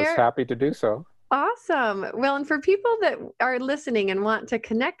 I was happy to do so. Awesome. Well, and for people that are listening and want to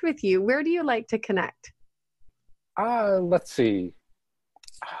connect with you, where do you like to connect? Let's see.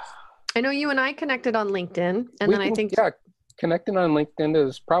 I know you and I connected on LinkedIn, and I think connecting on LinkedIn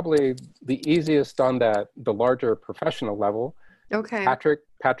is probably the easiest on the larger professional level. Okay. Patrick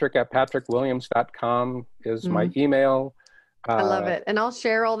at patrickwilliams.com is my email. I love it. And I'll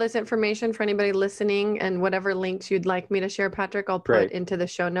share all this information for anybody listening, and whatever links you'd like me to share, Patrick, I'll put into the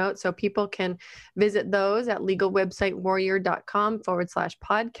show notes so people can visit those at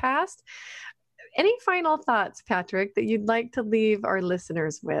legalwebsitewarrior.com/podcast. Any final thoughts, Patrick, that you'd like to leave our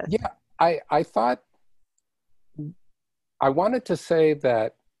listeners with? Yeah, I thought I wanted to say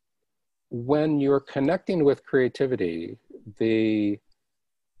that when you're connecting with creativity,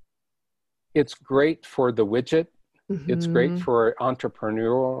 it's great for the widget. It's great for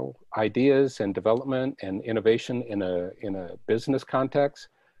entrepreneurial ideas and development and innovation in a business context.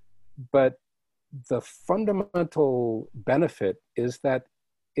 But the fundamental benefit is that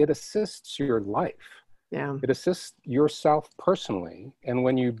it assists your life. Yeah. It assists yourself personally. And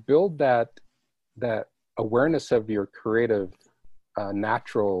when you build that awareness of your creative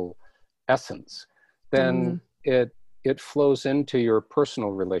natural essence, then it flows into your personal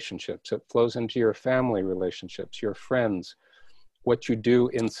relationships. It flows into your family relationships, your friends, what you do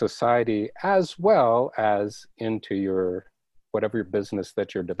in society, as well as into your whatever business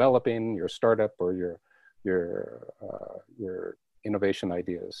that you're developing, your startup or your innovation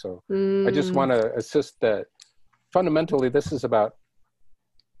ideas. So I just want to assist that fundamentally this is about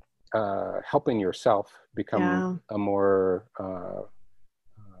helping yourself become a more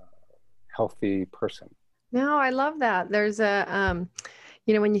healthy person. No, I love that. There's when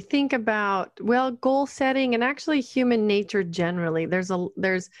you think about, goal setting and actually human nature generally, there's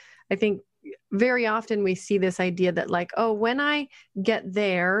I think very often we see this idea that like, oh, when I get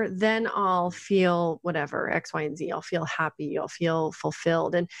there, then I'll feel whatever, X, Y, and Z. I'll feel happy. I'll feel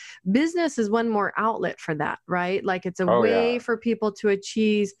fulfilled. And business is one more outlet for that, right? Like it's a way for people to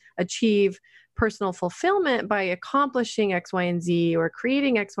achieve personal fulfillment by accomplishing X, Y, and Z or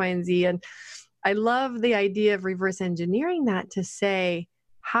creating X, Y, and Z. And I love the idea of reverse engineering that to say,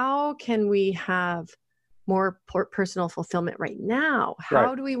 how can we have more personal fulfillment right now?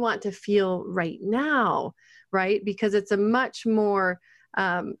 How do we want to feel right now? Right? Because it's a much more,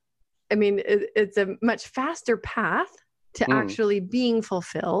 it's a much faster path to actually being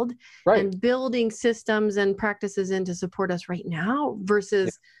fulfilled and building systems and practices in to support us right now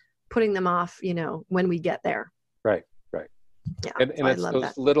versus putting them off, when we get there. Right. Yeah. And it's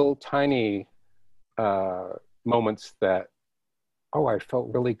those little tiny moments that, I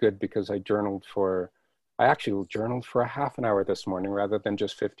felt really good because I actually journaled for a half an hour this morning rather than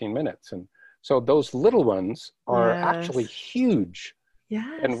just 15 minutes. And so those little ones are actually huge.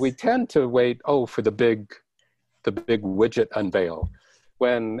 Yes. And we tend to wait, for the big widget unveil,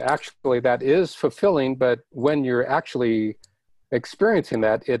 when actually that is fulfilling. But when you're actually experiencing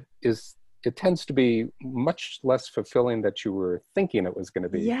that, it tends to be much less fulfilling that you were thinking it was going to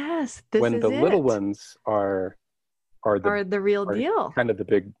be. Yes. When the little ones are are the real deal. Kind of the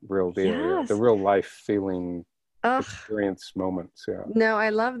big real deal. Yes. The real life feeling experience moments. Yeah. No, I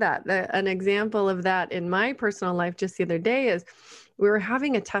love that. An example of that in my personal life just the other day is we were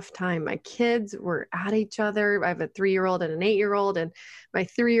having a tough time. My kids were at each other. I have a 3-year-old and an 8-year-old, and my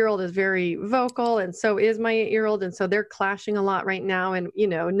 3-year-old is very vocal, and so is my 8-year-old. And so they're clashing a lot right now. And, you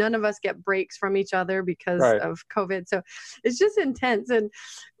know, none of us get breaks from each other because of COVID. So it's just intense. And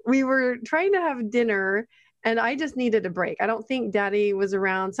we were trying to have dinner, and I just needed a break. I don't think Daddy was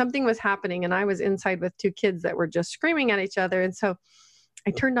around. Something was happening, and I was inside with 2 kids that were just screaming at each other. And so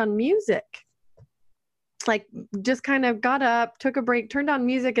I turned on music, like just kind of got up, took a break, turned on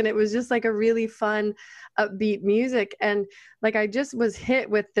music, and it was just like a really fun, upbeat music. And like I just was hit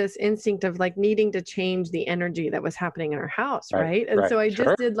with this instinct of like needing to change the energy that was happening in our house, right? And so I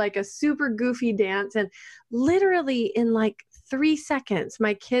just did like a super goofy dance, and literally in like 3 seconds,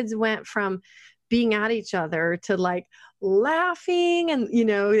 my kids went from being at each other to like laughing, and you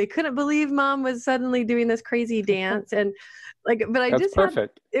know, they couldn't believe Mom was suddenly doing this crazy dance. And like, but I just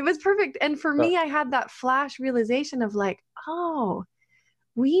perfect. It was perfect. And for me, I had that flash realization of like, oh,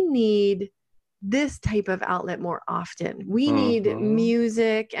 we need this type of outlet more often. We need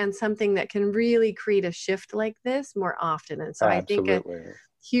music and something that can really create a shift like this more often. And so I think a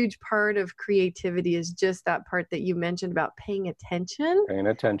huge part of creativity is just that part that you mentioned about paying attention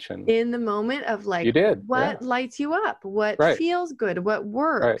in the moment of like, what lights you up, what feels good, what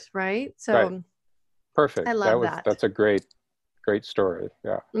works, right? So perfect. I love that. That's a great story.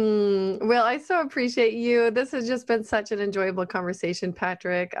 Yeah. Well, I so appreciate you. This has just been such an enjoyable conversation,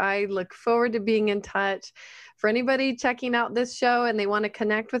 Patrick. I look forward to being in touch. For anybody checking out this show and they want to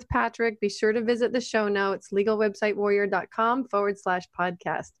connect with Patrick, be sure to visit the show notes,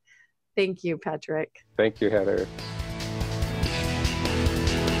 legalwebsitewarrior.com/podcast. Thank you, Patrick. Thank you, Heather.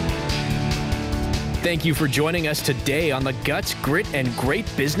 Thank you for joining us today on the Guts, Grit, and Great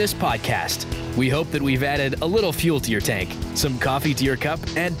Business Podcast. We hope that we've added a little fuel to your tank, some coffee to your cup,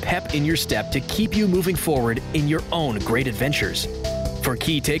 and pep in your step to keep you moving forward in your own great adventures. For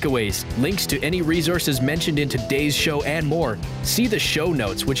key takeaways, links to any resources mentioned in today's show and more, see the show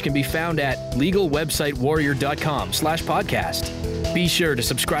notes, which can be found at legalwebsitewarrior.com/podcast. Be sure to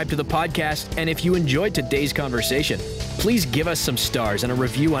subscribe to the podcast, and if you enjoyed today's conversation, please give us some stars and a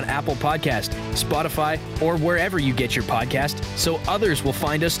review on Apple Podcast, Spotify, or wherever you get your podcast so others will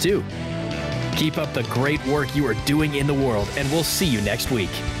find us too. Keep up the great work you are doing in the world, and we'll see you next week.